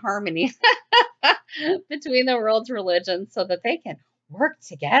peace and harmony between the world's religions so that they can work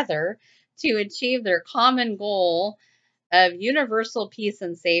together to achieve their common goal of universal peace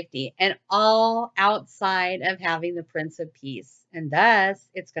and safety, and all outside of having the Prince of Peace. And thus,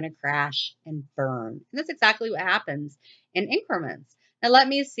 it's going to crash and burn. And that's exactly what happens in increments. Now, let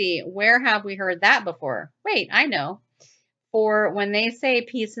me see. Where have we heard that before? Wait, I know. For when they say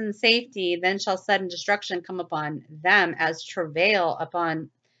peace and safety, then shall sudden destruction come upon them as travail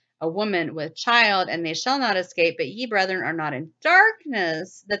upon a woman with child, and they shall not escape. But ye, brethren, are not in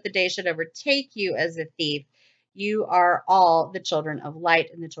darkness, that the day should overtake you as a thief. You are all the children of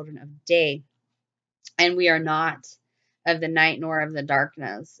light and the children of day, and we are not of the night nor of the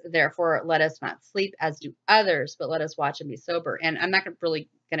darkness. Therefore, let us not sleep as do others, but let us watch and be sober. And I'm not really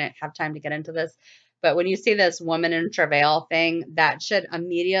going to have time to get into this, but when you see this woman in travail thing, that should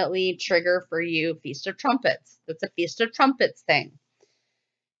immediately trigger for you Feast of Trumpets. That's a Feast of Trumpets thing.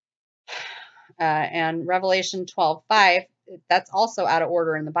 And Revelation 12:5, that's also out of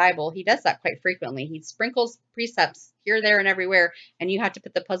order in the Bible. He does that quite frequently. He sprinkles precepts here, there, and everywhere, and you have to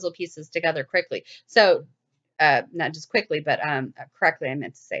put the puzzle pieces together quickly. So, not just quickly, but correctly, I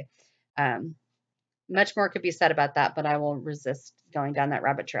meant to say. Much more could be said about that, but I will resist going down that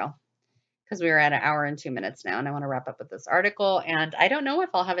rabbit trail because we are at 1 hour and 2 minutes now, and I want to wrap up with this article. And I don't know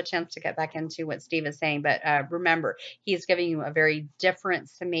if I'll have a chance to get back into what Steve is saying, but remember, he's giving you a very different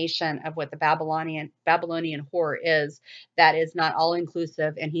summation of what the Babylonian horror is that is not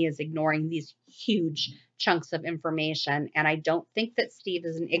all-inclusive, and he is ignoring these huge chunks of information. And I don't think that Steve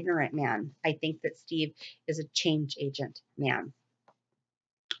is an ignorant man. I think that Steve is a change agent man.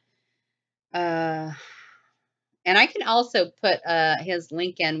 And I can also put his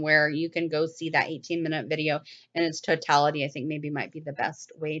link in where you can go see that 18-minute video in its totality. I think maybe might be the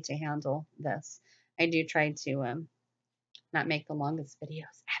best way to handle this. I do try to not make the longest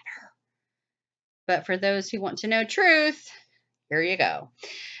videos ever. But for those who want to know truth, here you go.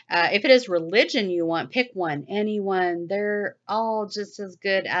 If it is religion you want, pick one, anyone. They're all just as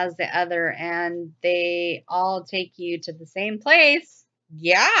good as the other, and they all take you to the same place.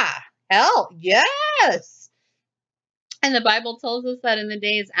 Yeah, hell, yes. And the Bible tells us that in the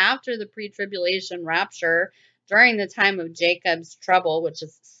days after the pre-tribulation rapture, during the time of Jacob's trouble, which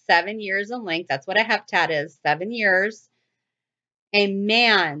is 7 years in length, that's what a heptad is, 7 years, a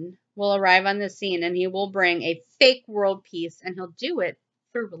man will arrive on the scene and he will bring a fake world peace, and he'll do it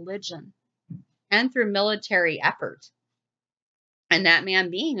through religion and through military effort. And that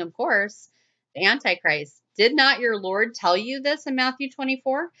man being, of course, the Antichrist. Did not your Lord tell you this in Matthew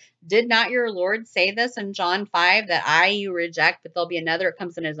 24? Did not your Lord say this in John 5, that I you reject, but there'll be another that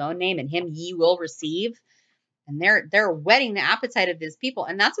comes in his own name, and him ye will receive? And they're whetting the appetite of these people.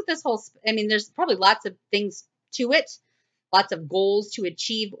 And that's what this whole, I mean, there's probably lots of things to it, lots of goals to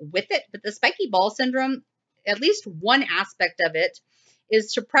achieve with it. But the spiky ball syndrome, at least one aspect of it,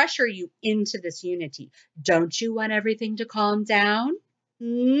 is to pressure you into this unity. Don't you want everything to calm down?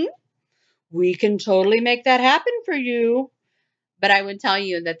 We can totally make that happen for you. But I would tell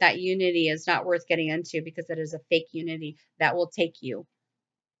you that that unity is not worth getting into because it is a fake unity that will take you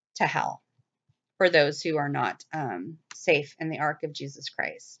to hell for those who are not safe in the ark of Jesus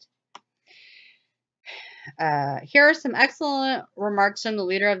Christ. Here are some excellent remarks from the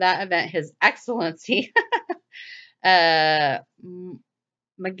leader of that event, His Excellency,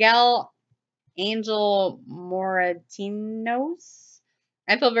 Miguel Angel Moratinos.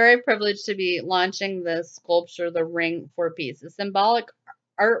 I feel very privileged to be launching this sculpture, The Ring for Peace, a symbolic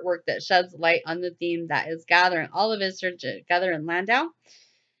artwork that sheds light on the theme that is gathering all of Israel together in Landau,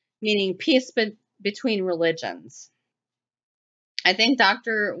 meaning peace between religions. I thank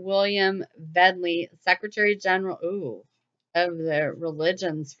Dr. William Vedley, Secretary General of the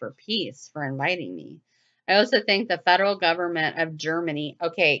Religions for Peace, for inviting me. I also thank the federal government of Germany.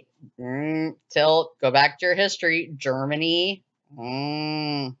 Okay, Tilt, go back to your history. Germany.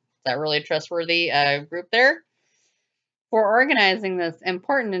 Is that really a trustworthy group there? For organizing this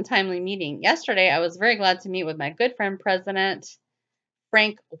important and timely meeting. Yesterday, I was very glad to meet with my good friend, President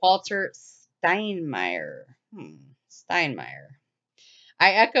Frank Walter Steinmeier. Steinmeier.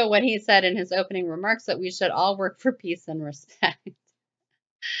 I echo what he said in his opening remarks that we should all work for peace and respect.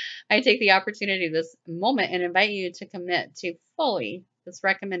 I take the opportunity this moment and invite you to commit to fully this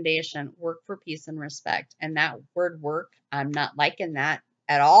recommendation, work for peace and respect. And that word work, I'm not liking that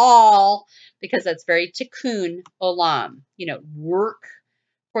at all because that's very tikkun olam. You know, work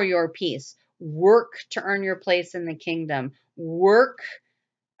for your peace, work to earn your place in the kingdom, work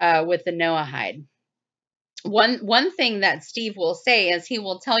with the noahide. One thing that Steve will say is he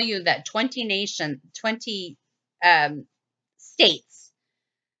will tell you that 20 states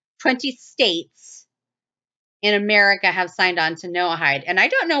in America have signed on to noahide. And I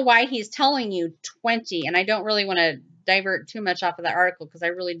don't know why he's telling you 20, and I don't really want to divert too much off of that article because I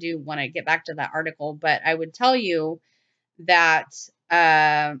really do want to get back to that article, but I would tell you that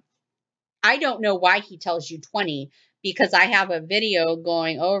I don't know why he tells you 20 because I have a video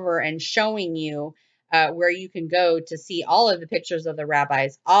going over and showing you where you can go to see all of the pictures of the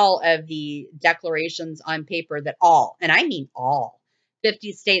rabbis, all of the declarations on paper that all, and I mean all,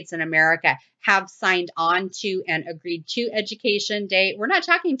 50 states in America have signed on to and agreed to Education Day. We're not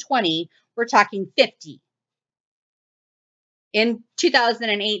talking 20, we're talking 50. In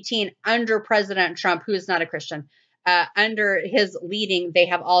 2018, under President Trump, who is not a Christian, under his leading, they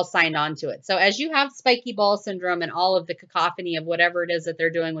have all signed on to it. So as you have spiky ball syndrome and all of the cacophony of whatever it is that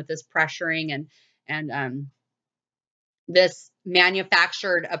they're doing with this pressuring and this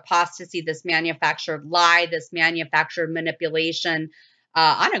manufactured apostasy, this manufactured lie, this manufactured manipulation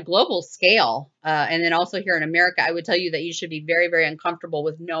on a global scale, and then also here in America, I would tell you that you should be very, very uncomfortable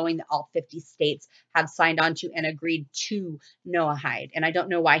with knowing that all 50 states have signed on to and agreed to noahide. And I don't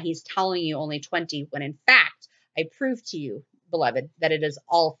know why he's telling you only 20 when in fact, I prove to you, beloved, that it is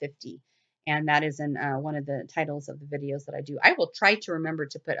all 50. And that is in one of the titles of the videos that I do. I will try to remember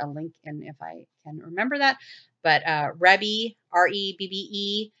to put a link in if I can remember that. But Rebbe,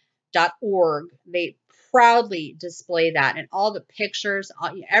 REBBE.org, they proudly display that and all the pictures,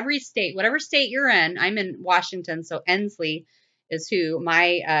 every state, whatever state you're in. I'm in Washington, so Ensley is who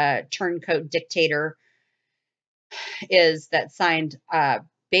my turncoat dictator is that signed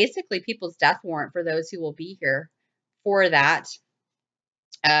basically people's death warrant for those who will be here for that.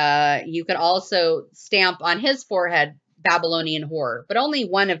 You could also stamp on his forehead Babylonian horror, but only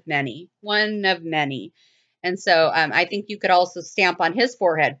one of many. And so I think you could also stamp on his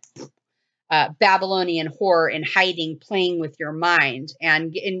forehead Babylonian horror in hiding, playing with your mind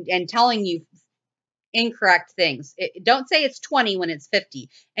and telling you incorrect things. Don't say it's 20 when it's 50.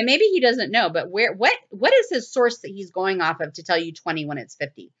 And maybe he doesn't know, but what is his source that he's going off of to tell you 20 when it's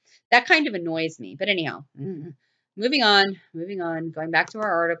 50? That kind of annoys me. But anyhow, moving on, going back to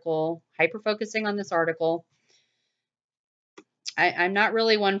our article, hyper-focusing on this article. I'm not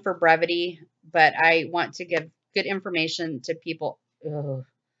really one for brevity, but I want to give good information to people. Ugh.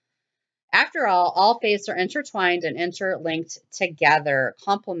 After all faiths are intertwined and interlinked together,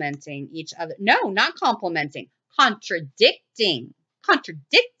 complementing each other. No, not complementing, contradicting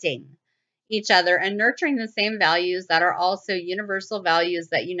each other and nurturing the same values that are also universal values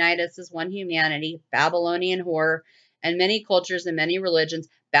that unite us as one humanity. Babylonian horror and many cultures and many religions.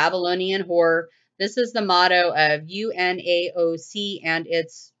 Babylonian horror. This is the motto of UNAOC, and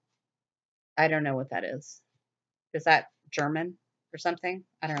it's, I don't know what that is. Is that German or something?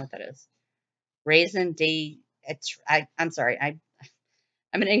 I don't know what that is. Raisin D. I'm sorry. I'm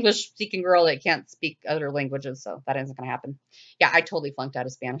an English-speaking girl that can't speak other languages, so that isn't going to happen. Yeah, I totally flunked out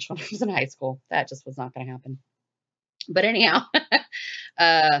of Spanish when I was in high school. That just was not going to happen. But anyhow,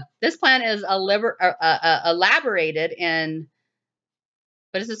 this plan is elaborated in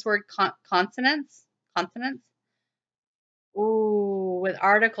what is this word? Consonants? Consonants? Ooh, with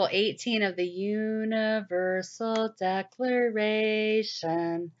Article 18 of the Universal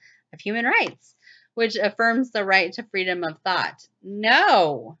Declaration of Human Rights, which affirms the right to freedom of thought.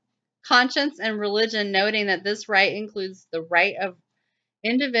 No. Conscience and religion, noting that this right includes the right of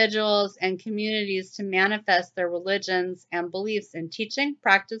individuals and communities to manifest their religions and beliefs in teaching,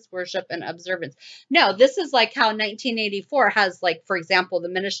 practice, worship, and observance. No, this is like how 1984 has, like, for example, the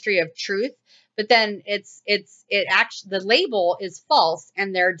Ministry of Truth, but then it actually, the label is false,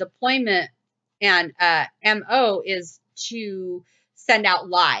 and their deployment and MO is to send out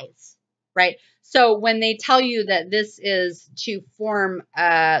lies, right? So when they tell you that this is to form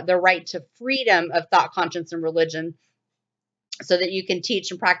the right to freedom of thought, conscience, and religion, so that you can teach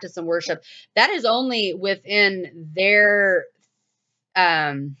and practice and worship, that is only within their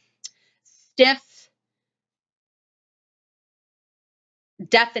stiff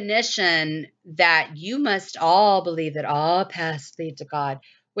definition that you must all believe that all paths lead to God,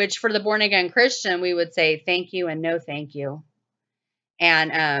 which for the born again Christian, we would say thank you and no thank you.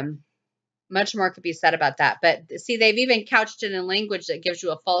 And much more could be said about that. But see, they've even couched it in language that gives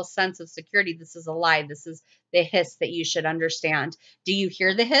you a false sense of security. This is a lie. This is the hiss that you should understand. Do you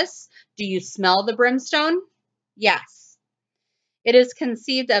hear the hiss? Do you smell the brimstone? Yes. It is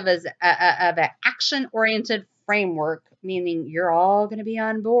conceived of as an action-oriented framework, meaning you're all going to be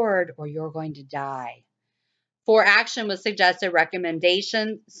on board or you're going to die. For action was suggested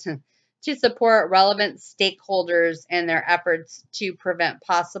recommendations to support relevant stakeholders in their efforts to prevent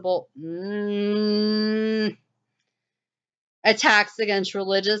possible attacks against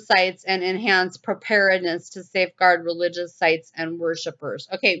religious sites and enhance preparedness to safeguard religious sites and worshipers.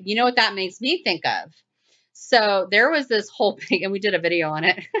 Okay, you know what that makes me think of? So there was this whole thing, and we did a video on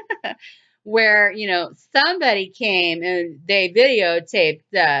it, where, you know, somebody came and they videotaped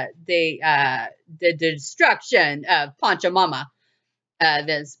the destruction of Pachamama,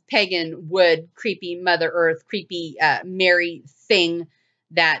 this pagan wood, creepy Mother Earth, creepy Mary thing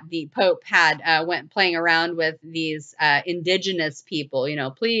that the Pope had went playing around with these indigenous people. You know,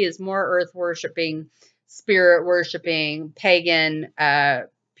 please, more earth worshiping, spirit worshiping, pagan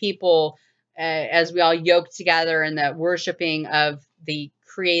people, as we all yoke together in the worshiping of the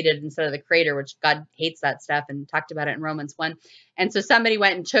created instead of the creator, which God hates that stuff, and talked about it in Romans 1. And so somebody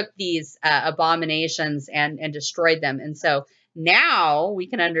went and took these abominations and destroyed them. And so now we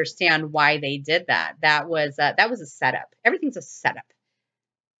can understand why they did that. That was a setup. Everything's a setup.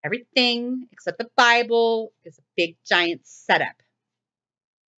 Everything except the Bible is a big giant setup.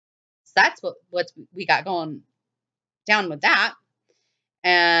 So that's what we got going down with that.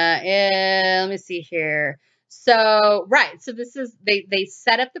 Let me see here. So right, so this is they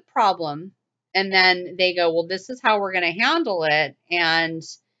set up the problem, and then they go, well, this is how we're going to handle it. And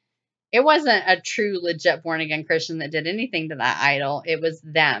it wasn't a true, legit born-again Christian that did anything to that idol. It was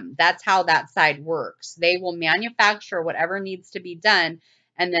them. That's how that side works. They will manufacture whatever needs to be done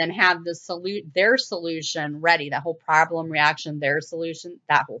and then have their solution ready, that whole problem, reaction, their solution,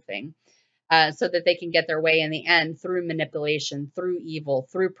 that whole thing, so that they can get their way in the end through manipulation, through evil,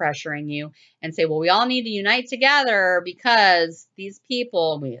 through pressuring you, and say, well, we all need to unite together because these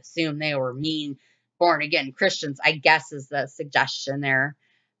people, we assume they were mean, born-again Christians, I guess is the suggestion there.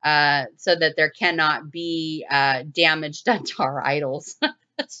 So that there cannot be damage done to our idols.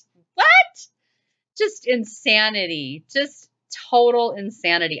 What? Just insanity. Just total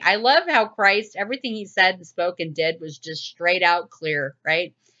insanity. I love how Christ, everything he said and spoke and did was just straight out clear,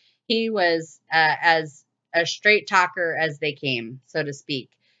 right? He was as a straight talker as they came, so to speak.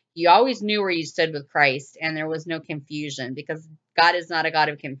 You always knew where you stood with Christ, and there was no confusion, because God is not a God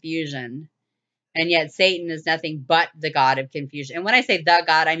of confusion. And yet Satan is nothing but the god of confusion. And when I say the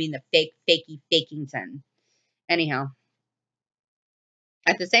god, I mean the fakington. Anyhow,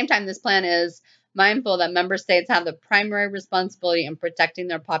 at the same time, this plan is mindful that member states have the primary responsibility in protecting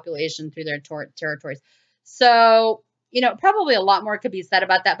their population through their territories. So, you know, probably a lot more could be said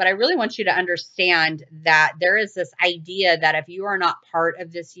about that, but I really want you to understand that there is this idea that if you are not part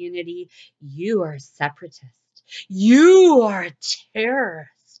of this unity, you are a separatist. You are a terrorist.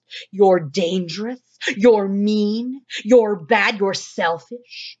 You're dangerous, you're mean, you're bad, you're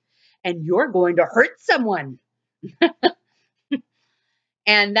selfish, and you're going to hurt someone.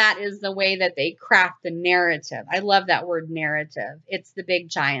 And that is the way that they craft the narrative. I love that word narrative. It's the big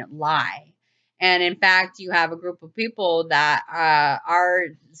giant lie. And in fact, you have a group of people that are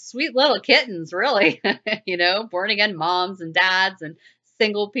sweet little kittens, really, you know, born again moms and dads and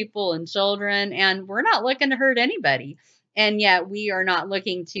single people and children. And we're not looking to hurt anybody. And yet we are not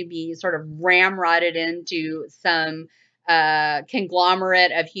looking to be sort of ramrodded into some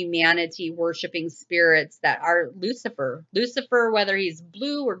conglomerate of humanity worshiping spirits that are Lucifer. Lucifer, whether he's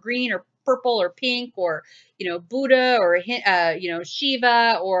blue or green or purple or pink or, Buddha or,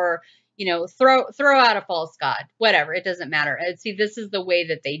 Shiva or, throw out a false god, whatever. It doesn't matter. And see, this is the way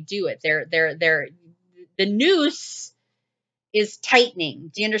that they do it. The noose is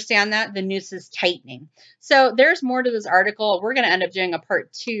tightening. Do you understand that? The noose is tightening. So there's more to this article. We're going to end up doing a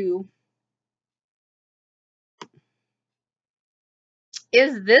part 2.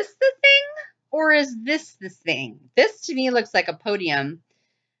 Is this the thing or is this the thing? This to me looks like a podium,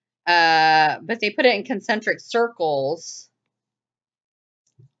 but they put it in concentric circles.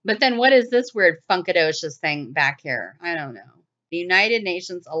 But then what is this weird funkadocious thing back here? I don't know. The United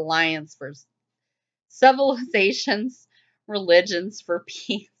Nations Alliance for Civilizations, Religions for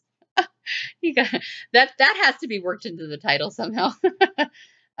Peace. You got that has to be worked into the title somehow.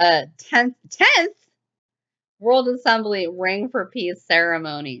 10th World Assembly Ring for Peace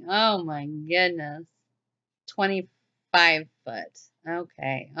ceremony. Oh my goodness. 25 foot.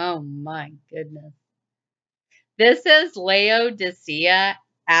 Okay. Oh my goodness. This is Laodicea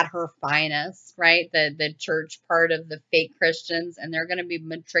at her finest, right? The church part of the fake Christians, and they're going to be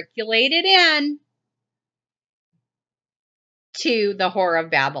matriculated in to the whore of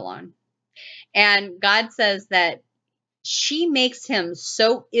Babylon. And God says that she makes him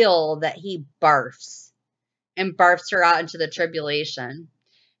so ill that he barfs and barfs her out into the tribulation.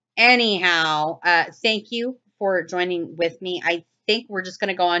 Anyhow, thank you for joining with me. I think we're just going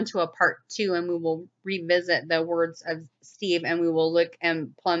to go on to a part 2 and we will revisit the words of Steve and we will look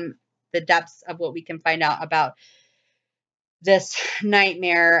and plumb the depths of what we can find out about this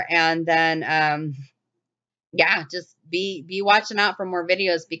nightmare. And then, yeah, just be watching out for more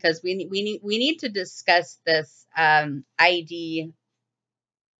videos because we need to discuss this ID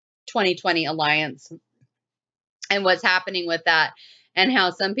 2020 alliance and what's happening with that and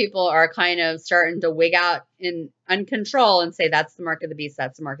how some people are kind of starting to wig out in uncontrol and say that's the mark of the beast,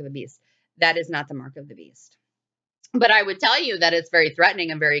 that's the mark of the beast. That is not the mark of the beast. But I would tell you that it's very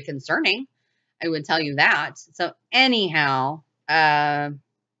threatening and very concerning. I would tell you that. So anyhow, oh,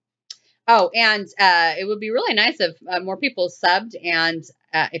 and it would be really nice if more people subbed and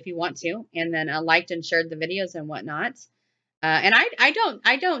if you want to, and then liked and shared the videos and whatnot. And I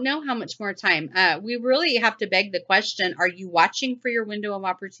don't know how much more time. We really have to beg the question, are you watching for your window of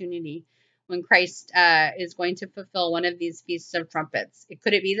opportunity when Christ is going to fulfill one of these feasts of trumpets?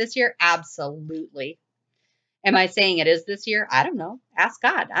 Could it be this year? Absolutely. Am I saying it is this year? I don't know. Ask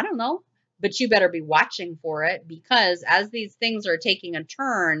God. I don't know. But you better be watching for it because as these things are taking a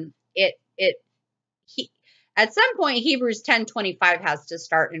turn, at some point, Hebrews 10:25 has to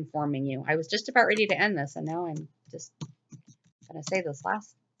start informing you. I was just about ready to end this, and now I'm just going to say this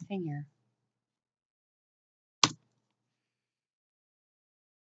last thing here.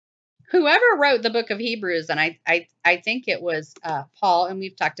 Whoever wrote the book of Hebrews, and I think it was Paul, and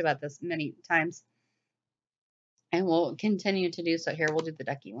we've talked about this many times, and we'll continue to do so here. We'll do the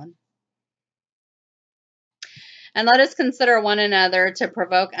ducky one. And let us consider one another to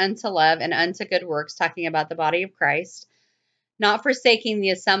provoke unto love and unto good works, talking about the body of Christ, not forsaking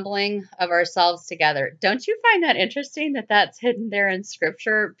the assembling of ourselves together. Don't you find that interesting that that's hidden there in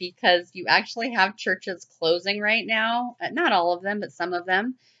scripture? Because you actually have churches closing right now. Not all of them, but some of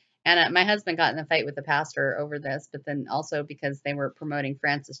them. And my husband got in a fight with the pastor over this, but then also because they were promoting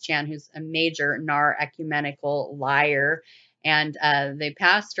Francis Chan, who's a major NAR ecumenical liar. And the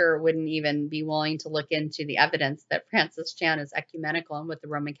pastor wouldn't even be willing to look into the evidence that Francis Chan is ecumenical and with the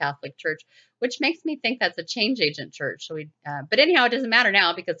Roman Catholic Church, which makes me think that's a change agent church. So but anyhow, it doesn't matter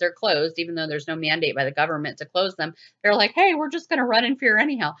now because they're closed, even though there's no mandate by the government to close them. They're like, hey, we're just going to run in fear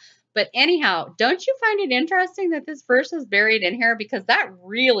anyhow. But anyhow, don't you find it interesting that this verse is buried in here? Because that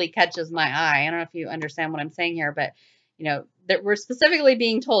really catches my eye. I don't know if you understand what I'm saying here, but that we're specifically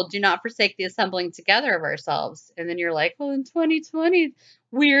being told, do not forsake the assembling together of ourselves. And then you're like, well, in 2020,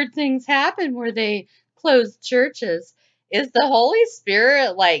 weird things happen where they closed churches. Is the Holy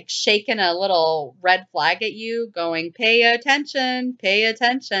Spirit like shaking a little red flag at you going, pay attention, pay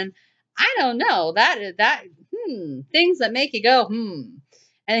attention? I don't know. Things that make you go,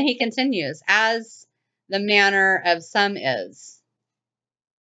 And he continues, as the manner of some is,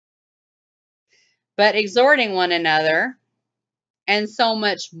 but exhorting one another, and so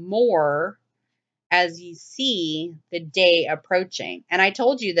much more as you see the day approaching. And I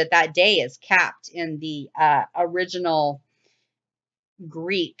told you that day is capped in the original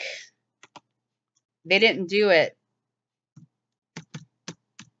Greek. They didn't do it.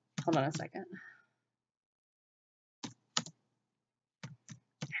 Hold on a second.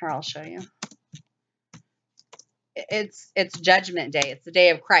 Here, I'll show you. it's Judgment Day. It's the day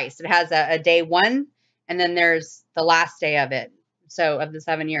of Christ. It has a day 1, and then there's the last day of it. So of the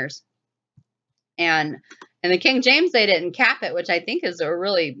 7 years. And in the King James, they didn't cap it, which I think is a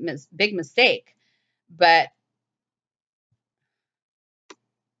really big mistake. But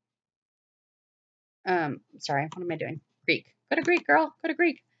sorry, what am I doing? Greek. Go to Greek, girl. Go to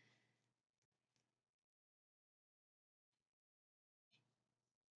Greek.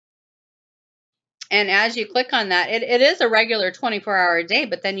 And as you click on that, it is a regular 24-hour day,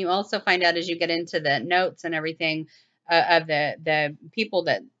 but then you also find out as you get into the notes and everything of the people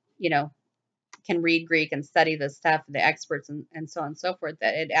that, can read Greek and study this stuff, the experts and so on and so forth,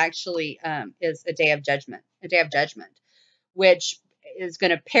 that it actually is a day of judgment, which is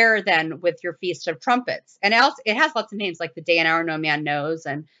going to pair then with your Feast of Trumpets. And it has lots of names, like the day and hour no man knows,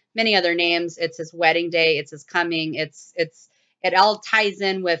 and many other names. It's his wedding day. It's his coming. It all ties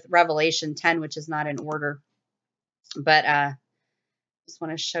in with Revelation 10, which is not in order. But just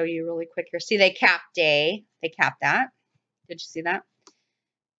want to show you really quick here. See, they capped day. They capped that. Did you see that?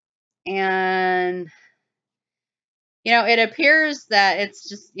 And it appears that it's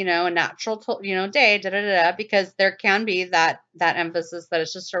just, a natural, day, because there can be that emphasis that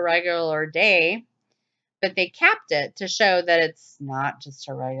it's just a regular day, but they capped it to show that it's not just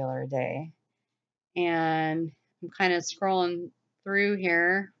a regular day. And I'm kind of scrolling through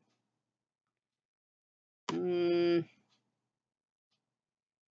here.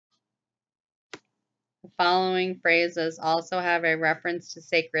 The following phrases also have a reference to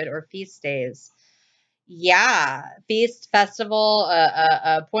sacred or feast days. Yeah, feast, festival,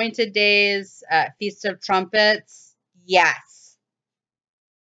 appointed days, Feast of Trumpets. Yes.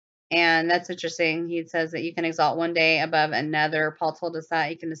 And that's interesting. He says that you can exalt one day above another. Paul told us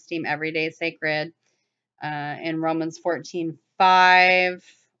that you can esteem every day sacred. In Romans 14:5,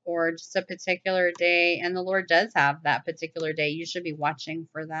 or just a particular day. And the Lord does have that particular day. You should be watching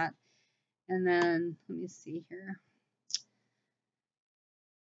for that. And then, let me see here.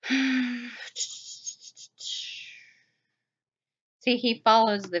 See, he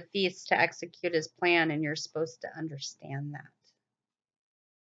follows the feast to execute his plan, and you're supposed to understand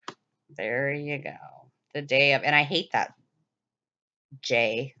that. There you go. The day of, and I hate that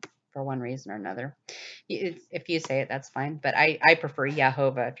J for one reason or another. If you say it, that's fine. But I prefer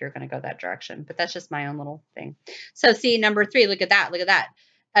Yehovah if you're going to go that direction. But that's just my own little thing. So see, number 3, look at that. Look at that.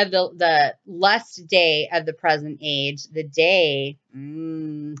 Of the lust day of the present age, the day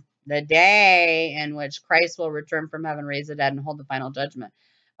in which Christ will return from heaven, raise the dead, and hold the final judgment.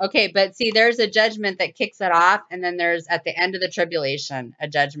 Okay, but see, there's a judgment that kicks it off, and then there's at the end of the tribulation a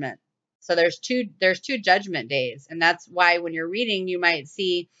judgment. So there's two judgment days, and that's why when you're reading, you might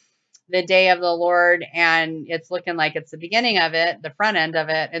see the day of the Lord, and it's looking like it's the beginning of it, the front end of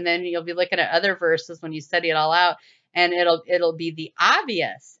it, and then you'll be looking at other verses when you study it all out, and it'll be the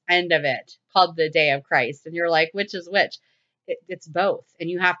obvious end of it called the day of Christ, and you're like, which is which? It's both, and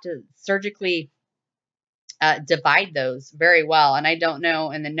you have to surgically divide those very well. And I don't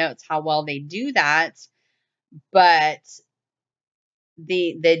know in the notes how well they do that, but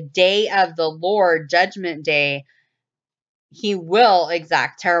the day of the Lord, Judgment Day, he will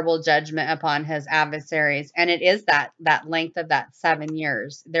exact terrible judgment upon his adversaries. And it is that length of that 7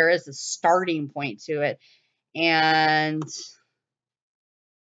 years. There is a starting point to it. And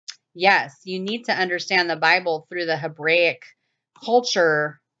yes, you need to understand the Bible through the Hebraic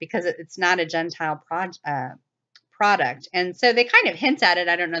culture, because it's not a Gentile product. And so they kind of hint at it.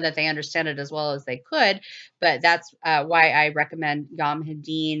 I don't know that they understand it as well as they could, but that's why I recommend Yom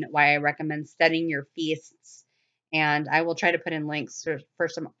Hadin, why I recommend studying your feasts. And I will try to put in links for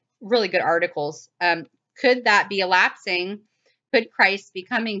some really good articles. Could that be elapsing? Could Christ be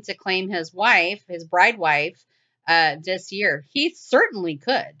coming to claim his wife, his bride wife, this year? He certainly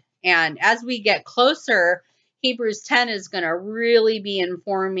could. And as we get closer, Hebrews 10 is going to really be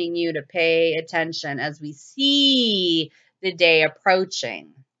informing you to pay attention as we see the day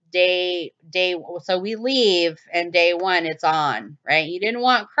approaching. So we leave, and day 1, it's on, right? You didn't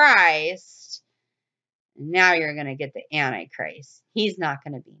want Christ. Now you're going to get the Antichrist. He's not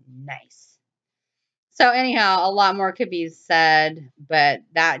going to be nice. So anyhow, a lot more could be said, but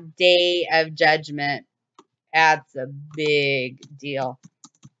that day of judgment, that's a big deal.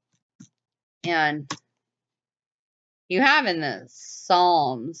 And you have in the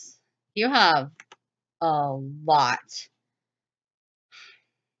Psalms, you have a lot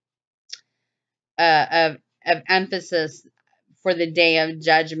of emphasis for the day of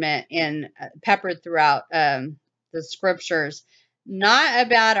judgment in peppered throughout the scriptures. Not a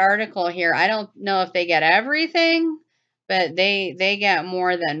bad article here. I don't know if they get everything, but they get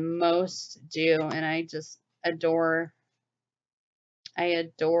more than most do. And I just adore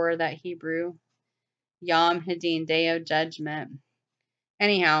that Hebrew. Yom Hadin, Day of Judgment.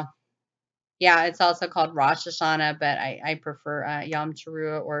 Anyhow, yeah, it's also called Rosh Hashanah, but I prefer Yom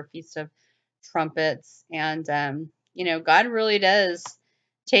Teruah or Feast of Trumpets. And, God really does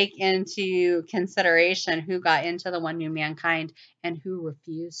take into consideration who got into the one new mankind and who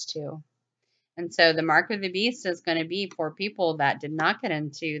refused to. And so the mark of the beast is going to be for people that did not get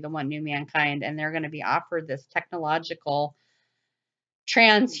into the one new mankind, and they're going to be offered this technological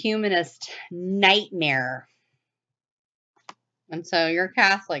transhumanist nightmare. And so your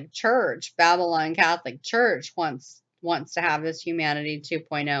Catholic Church, Babylon Catholic Church, wants to have this humanity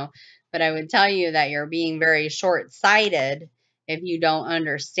 2.0. But I would tell you that you're being very short-sighted if you don't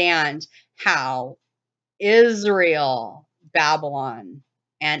understand how Israel, Babylon,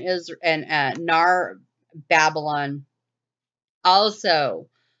 and Nar Babylon also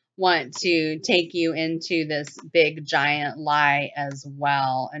want to take you into this big giant lie as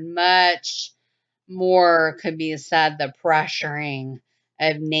well. And much more could be said, the pressuring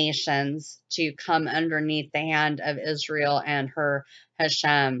of nations to come underneath the hand of Israel and her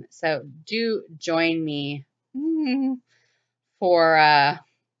Hashem. So do join me for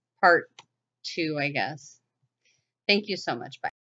part 2, I guess. Thank you so much. Bye.